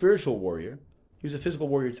just a spiritual warrior, he was a physical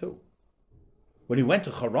warrior too. When he went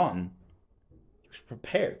to Haran, he was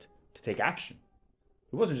prepared to take action.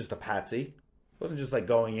 He wasn't just a patsy. He wasn't just like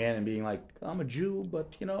going in and being like, I'm a Jew,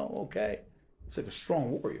 but okay. He's like a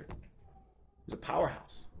strong warrior. He was a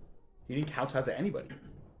powerhouse. He didn't count out to anybody,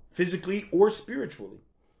 physically or spiritually.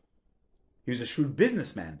 He was a shrewd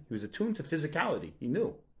businessman. He was attuned to physicality. He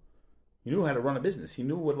knew how to run a business. He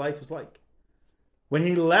knew what life was like. When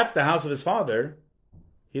he left the house of his father,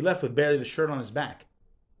 he left with barely the shirt on his back.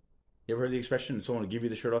 You ever heard the expression, someone will give you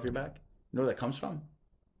the shirt off your back? You know where that comes from?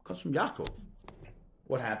 It comes from Yaakov.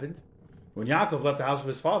 What happened? When Yaakov left the house of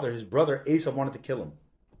his father, his brother Esau wanted to kill him.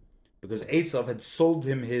 Because Esau had sold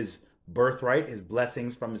him his birthright, his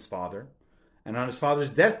blessings from his father. And on his father's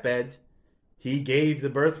deathbed, he gave the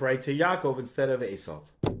birthright to Yaakov instead of Esau.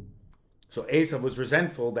 So Esau was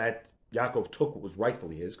resentful that Yaakov took what was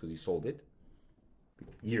rightfully his because he sold it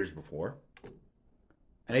years before.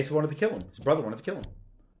 And Esau wanted to kill him. His brother wanted to kill him.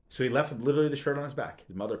 So he left with literally the shirt on his back.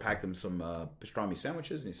 His mother packed him some pastrami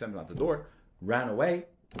sandwiches and he sent him out the door, ran away,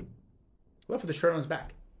 left with the shirt on his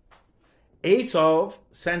back. Esau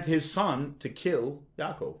sent his son to kill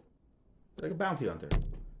Yaakov. Like a bounty hunter.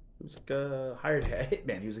 He was like a hired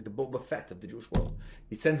hitman. He was like the Boba Fett of the Jewish world.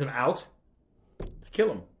 He sends him out to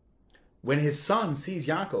kill him. When his son sees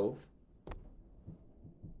Yaakov,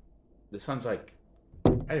 the son's like,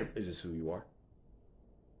 is this who you are?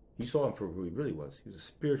 He saw him for who he really was. He was a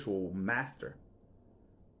spiritual master.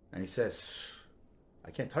 And he says,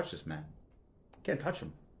 I can't touch this man. I can't touch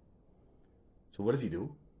him. So what does he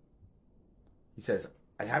do? He says,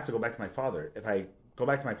 I have to go back to my father. If I go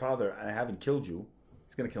back to my father and I haven't killed you,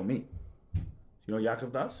 he's going to kill me. You know what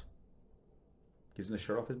Yaakov does? Gives him the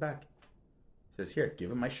shirt off his back. He says, here,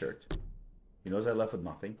 give him my shirt. He knows I left with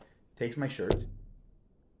nothing. Takes my shirt.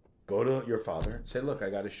 Go to your father and say, look, I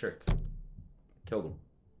got his shirt. Killed him.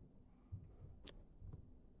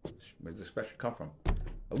 Where does this expression come from?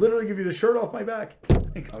 I literally give you the shirt off my back.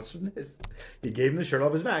 It comes from this. He gave him the shirt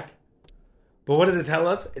off his back. But what does it tell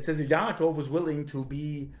us? It says that Yaakov was willing to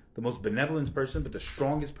be the most benevolent person, but the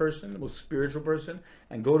strongest person, the most spiritual person,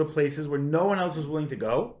 and go to places where no one else was willing to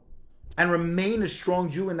go, and remain a strong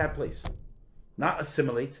Jew in that place. Not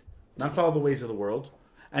assimilate, not follow the ways of the world.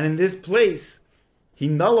 And in this place, he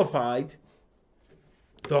nullified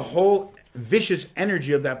the whole vicious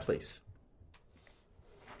energy of that place.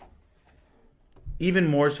 Even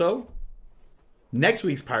more so, next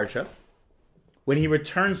week's parsha, when he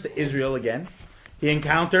returns to Israel again, he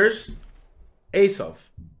encounters Esav.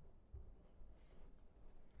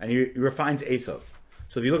 And he refines Esav.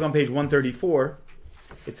 So if you look on page 134,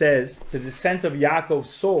 it says, the descent of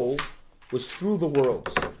Yaakov's soul was through the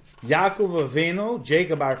worlds. Yaakov Avinu,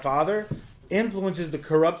 Jacob our father, influences the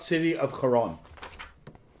corrupt city of Haran.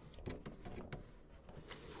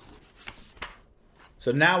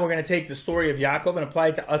 So now we're going to take the story of Yaakov and apply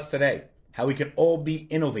it to us today. How we can all be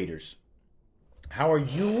innovators. How are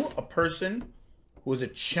you a person who is a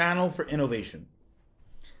channel for innovation?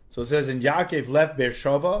 So it says, and Yaakov left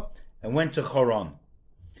Beersheba and went to Haran.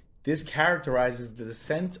 This characterizes the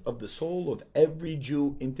descent of the soul of every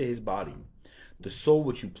Jew into his body. The soul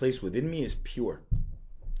which you place within me is pure.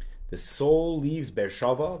 The soul leaves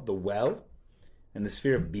Beersheba, the well, and the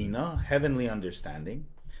sphere of Bina, heavenly understanding,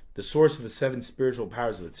 the source of the 7 spiritual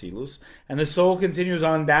powers of Atzilus, and the soul continues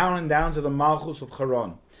on down and down to the Malchus of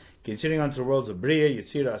Haran, continuing on to the worlds of Bria,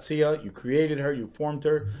 Yetzirah, Asiya. You created her, you formed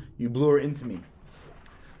her, you blew her into me.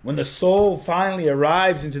 When the soul finally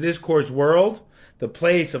arrives into this coarse world, the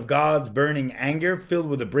place of God's burning anger, filled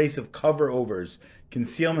with abrasive cover-overs,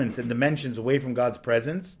 concealments, and dimensions away from God's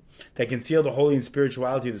presence, that conceal the holy and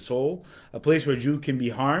spirituality of the soul, a place where a Jew can be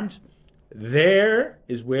harmed, there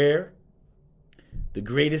is where the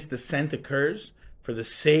greatest descent occurs for the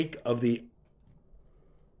sake of the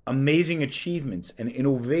amazing achievements and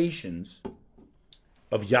innovations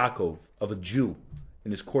of Yaakov, of a Jew,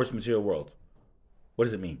 in this coarse material world. What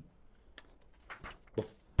does it mean?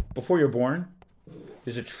 Before you're born,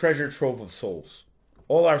 there's a treasure trove of souls.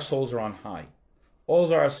 All our souls are on high.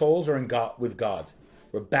 All our souls are in God, with God.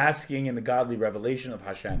 We're basking in the godly revelation of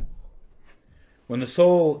Hashem. When the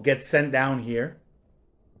soul gets sent down here,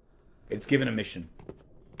 it's given a mission.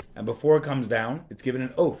 And before it comes down, it's given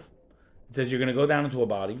an oath. It says you're going to go down into a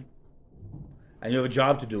body, and you have a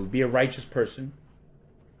job to do. Be a righteous person.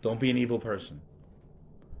 Don't be an evil person.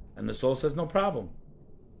 And the soul says, no problem.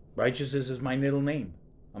 Righteousness is my middle name.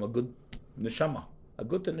 I'm a good neshama. A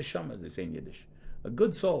good neshama, as they say in Yiddish. A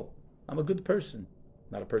good soul. I'm a good person.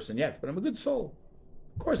 Not a person yet, but I'm a good soul.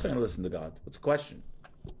 Of course I'm going to listen to God. What's the question?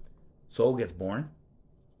 Soul gets born,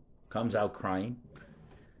 comes out crying,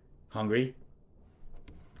 hungry,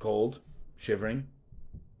 cold, shivering,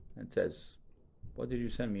 and says, what did you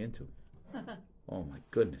send me into? Oh my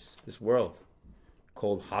goodness, this world.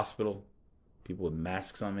 Cold hospital, people with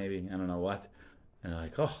masks on maybe, I don't know what. And they're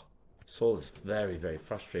like, oh, soul is very, very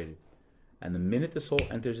frustrated. And the minute the soul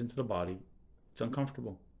enters into the body, it's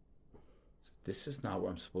uncomfortable. This is not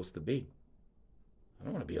where I'm supposed to be. I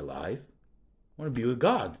don't want to be alive. I want to be with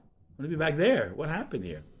God. I want to be back there. What happened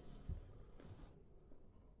here?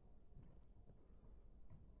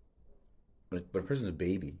 When a person's a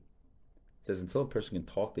baby, it says until a person can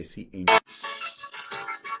talk, they see angels.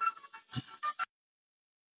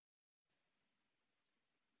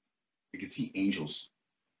 They can see angels.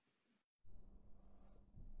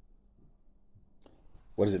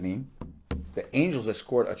 What does it mean? The angels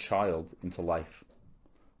escort a child into life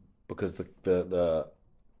because the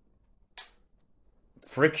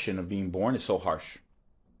friction of being born is so harsh.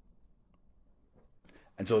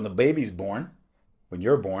 And so when the baby's born, when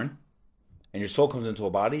you're born, and your soul comes into a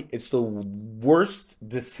body, it's the worst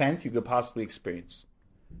descent you could possibly experience.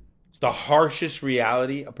 It's the harshest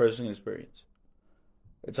reality a person can experience.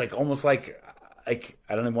 It's like almost like I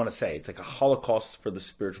don't even want to say, it's like a holocaust for the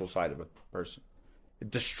spiritual side of a person.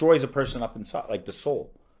 It destroys a person up inside, like the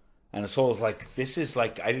soul. And the soul is like, this is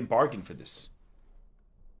like, I didn't bargain for this.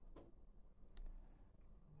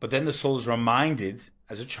 But then the soul is reminded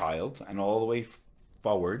as a child and all the way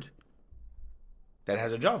forward that it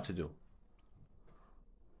has a job to do.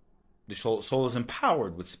 The soul is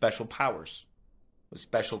empowered with special powers, with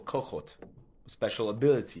special kochot, with special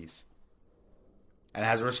abilities, and it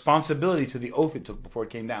has a responsibility to the oath it took before it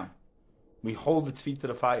came down. We hold its feet to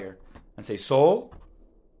the fire and say, soul,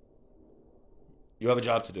 you have a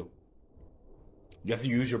job to do. You have to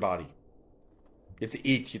use your body. You have to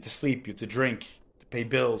eat, you have to sleep, you have to drink, you have to pay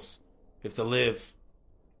bills, you have to live.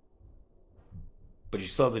 But you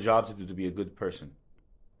still have the job to do to be a good person.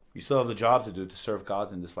 You still have the job to do to serve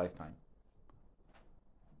God in this lifetime.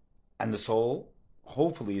 And the soul,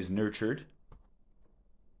 hopefully, is nurtured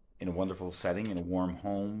in a wonderful setting, in a warm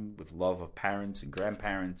home, with love of parents and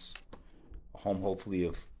grandparents. A home, hopefully,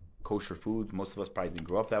 of kosher food. Most of us probably didn't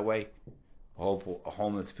grow up that way. A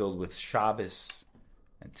home that's filled with Shabbos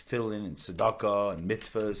and tefillin and tzedakah and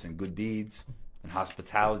mitzvahs and good deeds and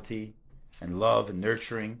hospitality and love and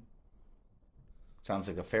nurturing. Sounds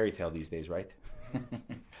like a fairy tale these days, right?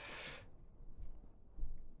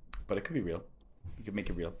 But it could be real. We can make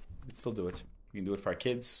it real. We can still do it. We can do it for our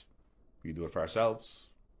kids. We can do it for ourselves.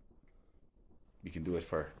 We can do it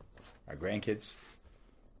for our grandkids.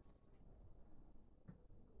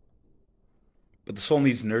 But the soul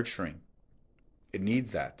needs nurturing. It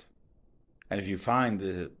needs that. And if you find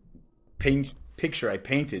the picture I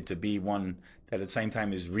painted to be one that at the same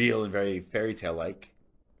time is real and very fairy tale-like,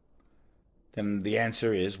 then the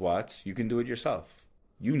answer is what? You can do it yourself.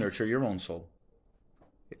 You nurture your own soul.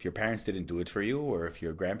 If your parents didn't do it for you, or if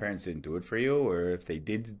your grandparents didn't do it for you, or if they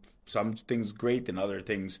did some things great and other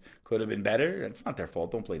things could have been better, it's not their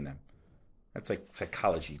fault. Don't blame them. That's like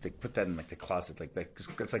psychology. They put that in like the closet, like that.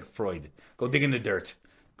 That's like Freud. Go dig in the dirt.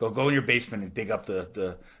 Go in your basement and dig up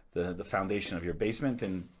the foundation of your basement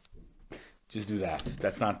and just do that.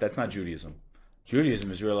 That's not Judaism. Judaism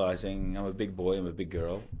is realizing I'm a big boy, I'm a big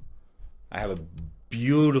girl. I have a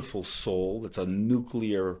beautiful soul that's a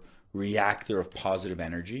nuclear reactor of positive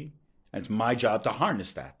energy, and it's my job to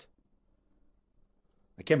harness that.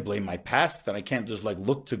 I can't blame my past, and I can't just like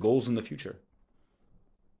look to goals in the future.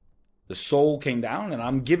 The soul came down, and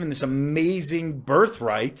I'm given this amazing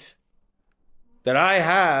birthright that I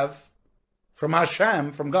have from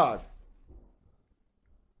Hashem, from God.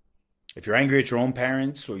 If you're angry at your own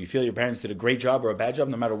parents, or you feel your parents did a great job or a bad job,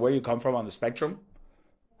 no matter where you come from on the spectrum,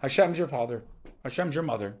 Hashem's your father. Hashem's your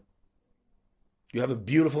mother. You have a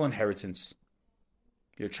beautiful inheritance.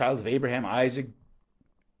 You're a child of Abraham, Isaac,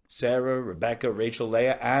 Sarah, Rebecca, Rachel,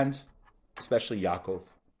 Leah, and especially Yaakov.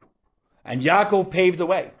 And Yaakov paved the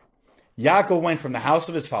way. Yaakov went from the house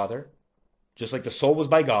of his father, just like the soul was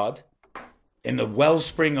by God, in the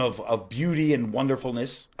wellspring of beauty and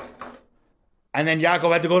wonderfulness. And then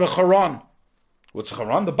Yaakov had to go to Haran. What's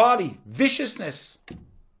Haran? The body. Viciousness.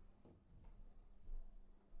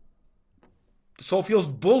 The soul feels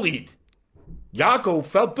bullied. Yaakov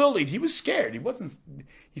felt bullied. He was scared.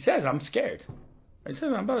 He says, I'm scared. He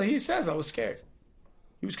says, I was scared.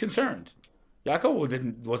 He was concerned.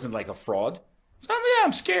 Yaakov wasn't like a fraud. He said, yeah,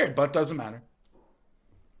 I'm scared, but it doesn't matter.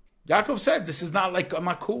 Yaakov said, this is not like, I'm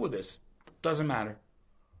not cool with this. Doesn't matter.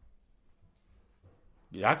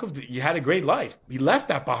 Yaakov, he had a great life. He left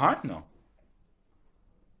that behind, though.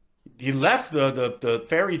 He left the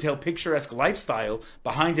fairy tale picturesque lifestyle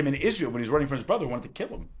behind him in Israel when he was running from his brother who wanted to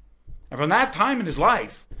kill him. And from that time in his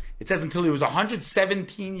life, it says until he was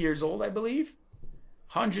 117 years old, I believe,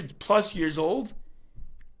 100 plus years old,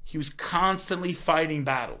 he was constantly fighting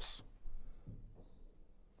battles.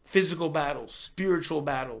 Physical battles, spiritual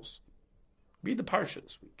battles. Read the Parsha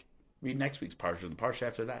this week. Read next week's Parsha, the Parsha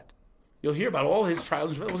after that. You'll hear about all his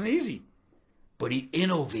trials. It wasn't easy. But he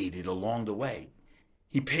innovated along the way.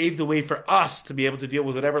 He paved the way for us to be able to deal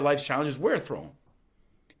with whatever life's challenges we're thrown.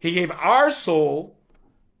 He gave our soul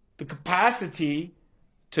the capacity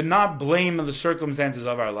to not blame the circumstances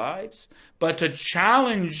of our lives, but to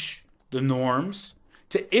challenge the norms,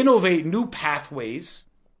 to innovate new pathways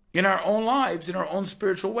in our own lives, in our own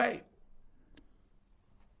spiritual way.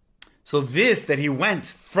 So that he went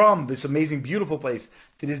from this amazing, beautiful place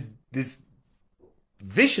to this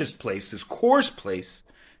vicious place, this coarse place,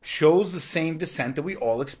 shows the same descent that we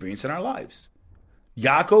all experience in our lives.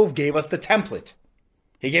 Yaakov gave us the template.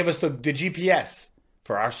 He gave us the GPS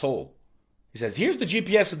for our soul. He says, here's the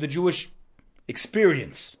GPS of the Jewish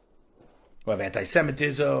experience. We'll have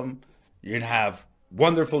anti-Semitism. You're going to have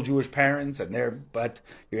wonderful Jewish parents, but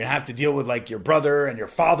you're going to have to deal with like your brother and your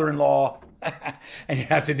father-in-law, and you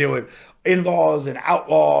have to deal with in-laws and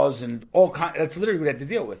outlaws and all kinds. That's literally what he had to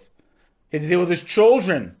deal with. He had to deal with his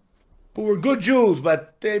children, who were good Jews,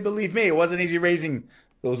 but they, believe me, it wasn't easy raising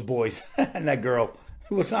those boys and that girl.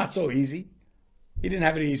 It was not so easy. He didn't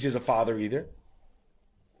have it easy as a father either.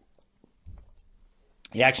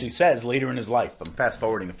 He actually says later in his life, I'm fast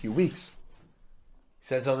forwarding a few weeks, he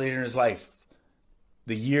says later in his life,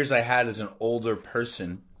 the years I had as an older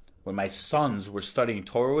person, when my sons were studying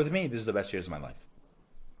Torah with me, this is the best years of my life.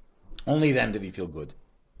 Only then did he feel good.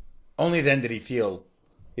 Only then did he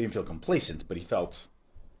didn't feel complacent, but he felt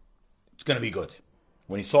it's going to be good.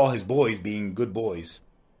 When he saw his boys being good boys,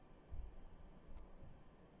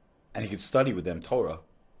 and he could study with them Torah,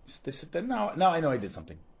 now I know I did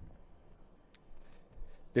something.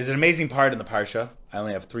 There's an amazing part in the Parsha. I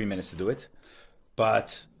only have 3 minutes to do it,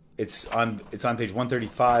 but it's on page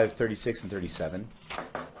 135, 36, and 37.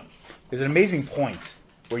 There's an amazing point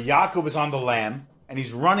where Yaakov is on the lamb and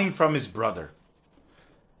he's running from his brother.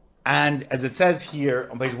 And as it says here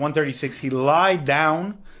on page 136, he lied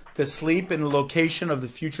down to sleep in the location of the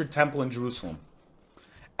future temple in Jerusalem.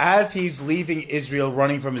 As he's leaving Israel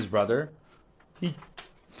running from his brother, he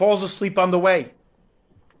falls asleep on the way.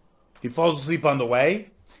 He falls asleep on the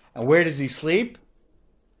way. And where does he sleep?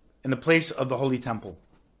 In the place of the Holy Temple.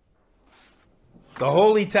 The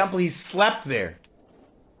Holy Temple, he slept there.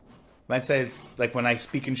 I might say it's like when I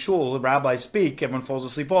speak in shul, the rabbis speak, everyone falls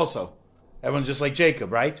asleep also. Everyone's just like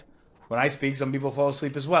Jacob, right? When I speak, some people fall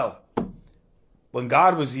asleep as well. When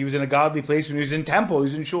he was in a godly place, when he was in temple, he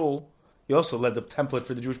was in shul, he also led the template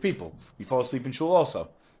for the Jewish people. He fell asleep in shul also.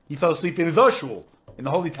 He fell asleep in the shul, in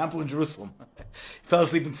the Holy Temple in Jerusalem. He fell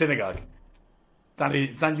asleep in synagogue.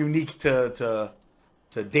 It's not unique to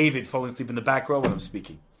David falling asleep in the back row when I'm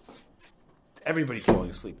speaking. Everybody's falling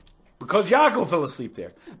asleep. Because Yaakov fell asleep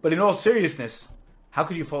there. But in all seriousness, how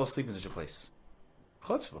could you fall asleep in such a place?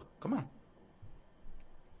 Chutzpah, come on.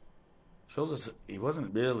 Shows us he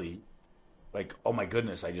wasn't really like, oh my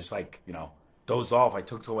goodness, I just dozed off. I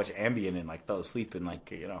took too much Ambien and fell asleep and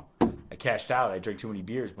I cashed out. I drank too many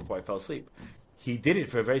beers before I fell asleep. He did it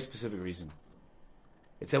for a very specific reason.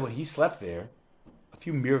 It said when he slept there, a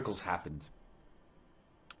few miracles happened.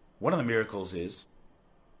 One of the miracles is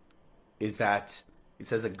that it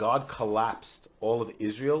says that God collapsed all of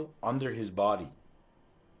Israel under his body.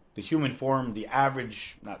 The human form,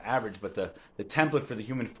 not average, but the template for the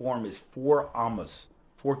human form is 4 amas,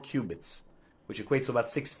 4 cubits, which equates to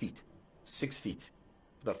about 6 feet. 6 feet.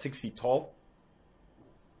 It's about 6 feet tall.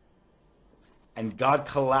 And God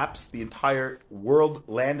collapsed the entire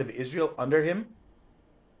land of Israel under him,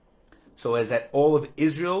 so as that all of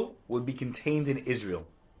Israel would be contained in Israel.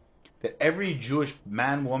 That every Jewish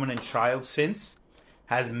man, woman, and child since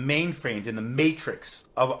has mainframed in the matrix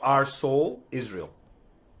of our soul, Israel.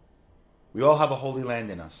 We all have a holy land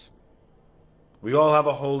in us. We all have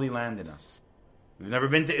a holy land in us. If you've never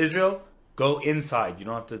been to Israel, go inside. You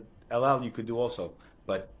don't have to, LL, you could do also,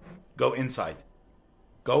 but go inside.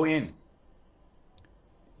 Go in.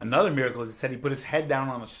 Another miracle is it said he put his head down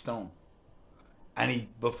on a stone. And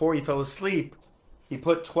before he fell asleep, he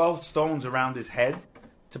put 12 stones around his head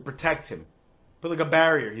to protect him. Put like a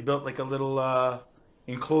barrier. He built like a little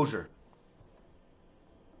enclosure.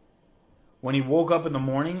 When he woke up in the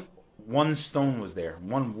morning, 1 stone was there.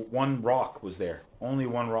 One rock was there. Only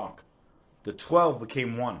 1 rock. The 12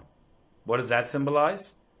 became 1. What does that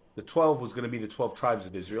symbolize? The 12 was going to be the 12 tribes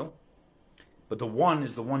of Israel. But the 1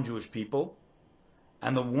 is the 1 Jewish people.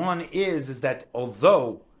 And the 1 is that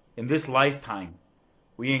although in this lifetime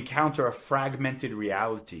we encounter a fragmented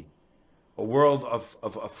reality, a world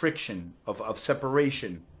of friction, of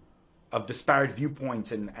separation, of disparate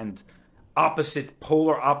viewpoints and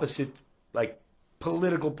polar opposite, like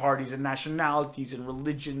political parties and nationalities and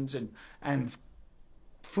religions and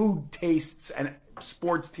food tastes and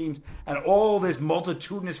sports teams and all this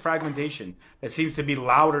multitudinous fragmentation that seems to be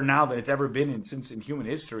louder now than it's ever been since in human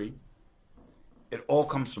history. It all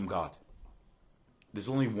comes from God. There's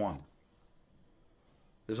only one.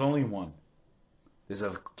 There's only one. There's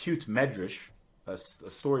a cute medrash, a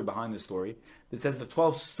story behind the story, that says the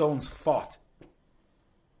 12 stones fought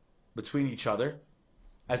between each other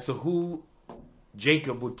as to who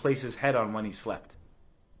Jacob would place his head on when he slept.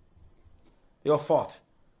 They all fought.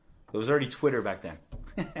 There was already Twitter back then.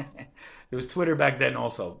 There was Twitter back then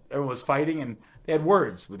also. Everyone was fighting and they had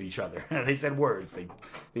words with each other. They said words.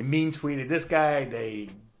 They mean tweeted this guy. They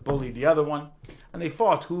bullied the other one. And they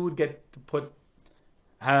fought who would get to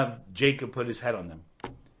have Jacob put his head on them.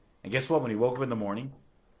 And guess what? When he woke up in the morning,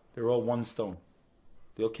 they were all 1 stone.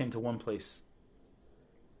 They all came to one place.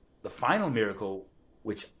 the final miracle,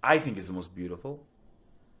 which I think is the most beautiful,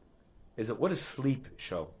 is that what does sleep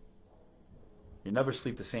show? You never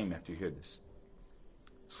sleep the same after you hear this.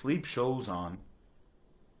 Sleep shows on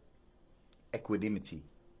equanimity,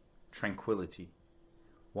 tranquility.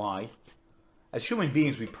 Why? As human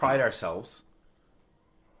beings, we pride ourselves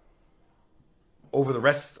over the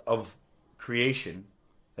rest of creation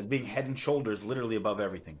as being head and shoulders literally above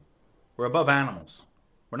everything. We're above animals.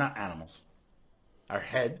 We're not animals. Our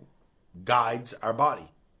head guides our body.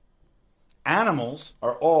 Animals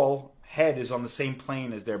are all, head is on the same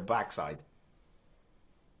plane as their backside.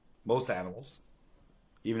 Most animals,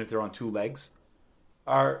 even if they're on two legs,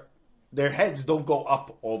 their heads don't go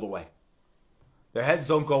up all the way. Their heads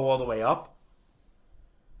don't go all the way up.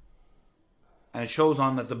 And it shows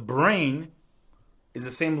on that the brain is the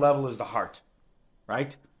same level as the heart.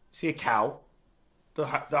 Right? See a cow. The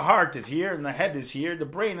heart is here and the head is here. The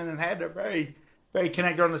brain and the head are very, very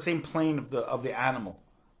connected. They're on the same plane of the animal.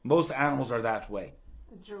 Most animals are that way.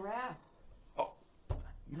 The giraffe. Oh,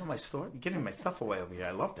 you know my story? You're getting my stuff away over here.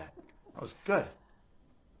 I love that. That was good.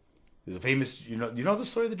 There's a famous, you know the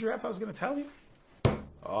story of the giraffe I was going to tell you?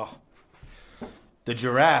 Oh. The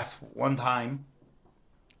giraffe, one time,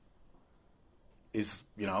 is,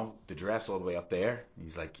 the giraffe's all the way up there.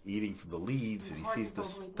 He's like eating from the leaves and he sees the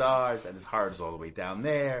stars and his heart is all the way down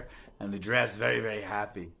there. And the giraffe's very, very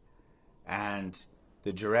happy. And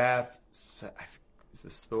the giraffe, is the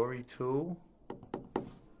story too?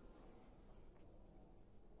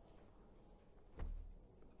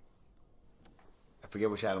 I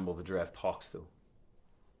forget which animal the giraffe talks to.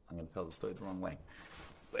 I'm going to tell the story the wrong way.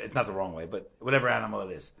 It's not the wrong way, but whatever animal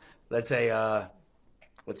it is. Let's say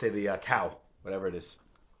the cow. Whatever it is.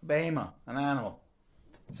 Behema, an animal.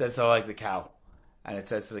 It says to like the cow. And it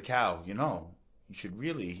says to the cow, you should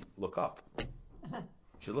really look up. You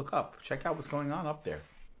should look up. Check out what's going on up there.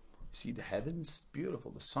 You see the heavens?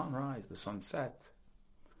 Beautiful. The sunrise, the sunset.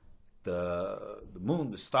 The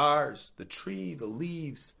moon, the stars, the tree, the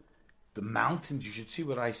leaves, the mountains. You should see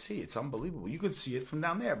what I see. It's unbelievable. You could see it from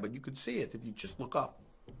down there, but you could see it if you just look up.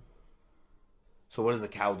 So what does the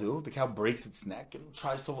cow do? The cow breaks its neck and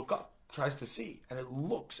tries to look up. Tries to see, and it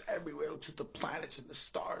looks everywhere. It looks at the planets and the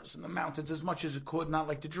stars and the mountains as much as it could, not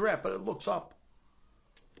like the giraffe, but it looks up.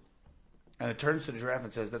 And it turns to the giraffe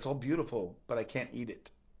and says, that's all beautiful, but I can't eat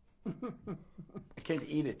it. I can't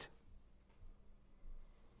eat it.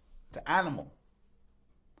 It's an animal.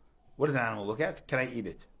 What does an animal look at? Can I eat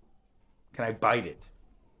it? Can I bite it?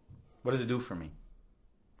 What does it do for me?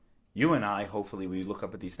 You and I, hopefully, we look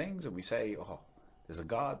up at these things and we say, oh, there's a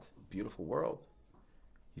God, beautiful world.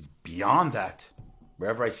 He's beyond that.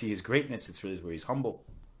 Wherever I see his greatness, it's really where he's humble.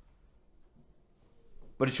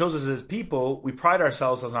 But it shows us as people, we pride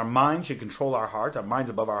ourselves as our mind should control our heart. Our mind's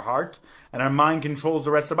above our heart. And our mind controls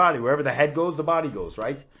the rest of the body. Wherever the head goes, the body goes,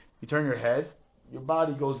 right? You turn your head, your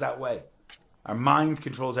body goes that way. Our mind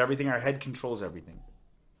controls everything. Our head controls everything.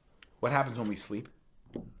 What happens when we sleep?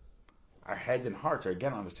 Our head and heart are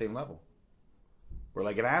again on the same level. We're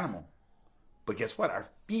like an animal. But guess what? Our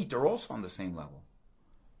feet are also on the same level.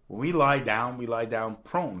 When we lie down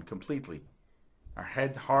prone completely. Our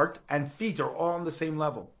head, heart, and feet are all on the same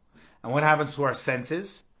level. And what happens to our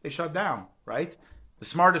senses? They shut down, right? The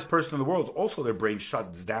smartest person in the world, also their brain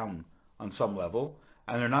shuts down on some level,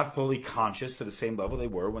 and they're not fully conscious to the same level they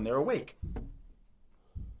were when they're awake.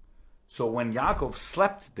 So when Yaakov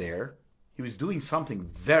slept there, he was doing something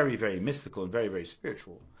very, very mystical and very, very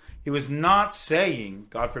spiritual. He was not saying,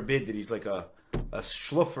 God forbid, that he's like a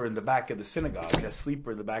schluffer in the back of the synagogue, a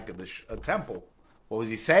sleeper in the back of the temple. What was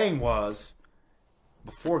he saying was,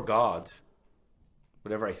 before God,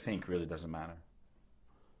 whatever I think really doesn't matter.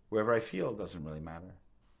 Wherever I feel doesn't really matter.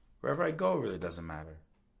 Wherever I go really doesn't matter.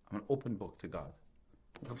 I'm an open book to God.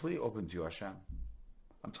 I'm completely open to you, Hashem.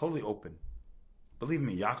 I'm totally open. Believe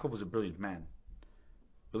me, Yaakov was a brilliant man.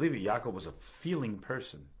 Believe me, Yaakov was a feeling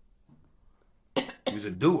person. He was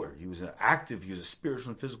a doer. He was an active. He was a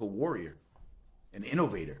spiritual and physical warrior. An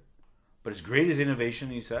innovator. But his greatest innovation,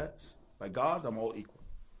 he says, by God, I'm all equal.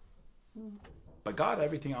 By God,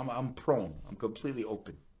 everything, I'm prone. I'm completely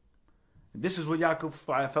open. And this is what Yaakov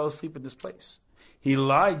fell asleep in this place. He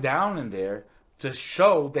lied down in there to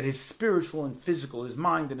show that his spiritual and physical, his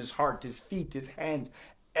mind and his heart, his feet, his hands,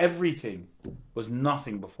 everything was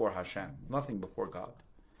nothing before Hashem, nothing before God.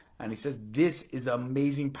 And he says, this is the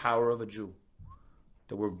amazing power of a Jew.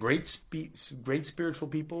 That we're great spiritual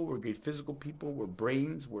people, we're great physical people, we're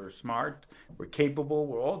brains, we're smart, we're capable,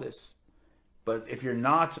 we're all this. But if you're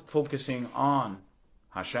not focusing on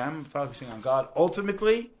Hashem, focusing on God,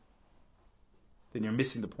 ultimately, then you're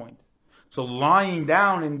missing the point. So lying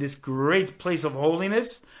down in this great place of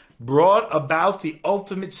holiness brought about the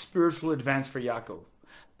ultimate spiritual advance for Yaakov,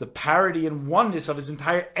 the parity and oneness of his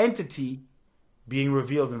entire entity being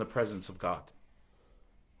revealed in the presence of God.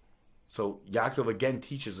 So Yaakov again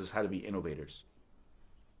teaches us how to be innovators.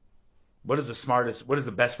 What is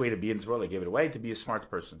the best way to be in this world? I gave it away, to be a smart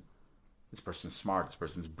person. This person's smart, this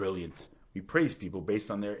person's brilliant. We praise people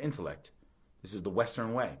based on their intellect. This is the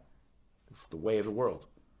Western way. This is the way of the world.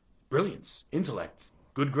 Brilliance, intellect,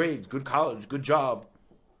 good grades, good college, good job,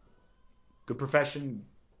 good profession.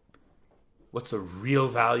 What's the real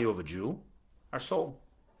value of a Jew? Our soul.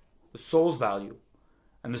 The soul's value.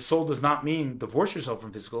 And the soul does not mean divorce yourself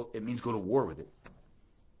from physical. It means go to war with it.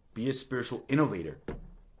 Be a spiritual innovator.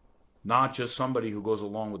 Not just somebody who goes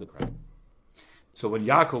along with the crowd. So when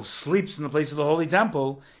Yaakov sleeps in the place of the Holy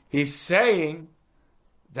Temple, he's saying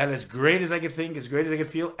that as great as I could think, as great as I could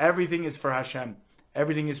feel, everything is for Hashem.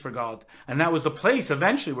 Everything is for God. And that was the place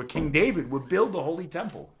eventually where King David would build the Holy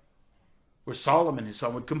Temple. Where Solomon, his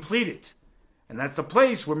son, would complete it. And that's the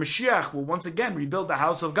place where Mashiach will once again rebuild the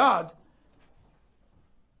house of God.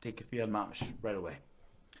 Take it Yad Mamish right away.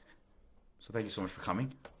 So thank you so much for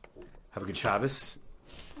coming. Have a good Shabbos.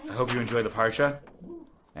 I hope you enjoy the Parsha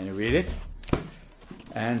and you read it.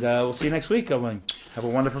 And we'll see you next week. Have a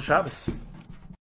wonderful Shabbos.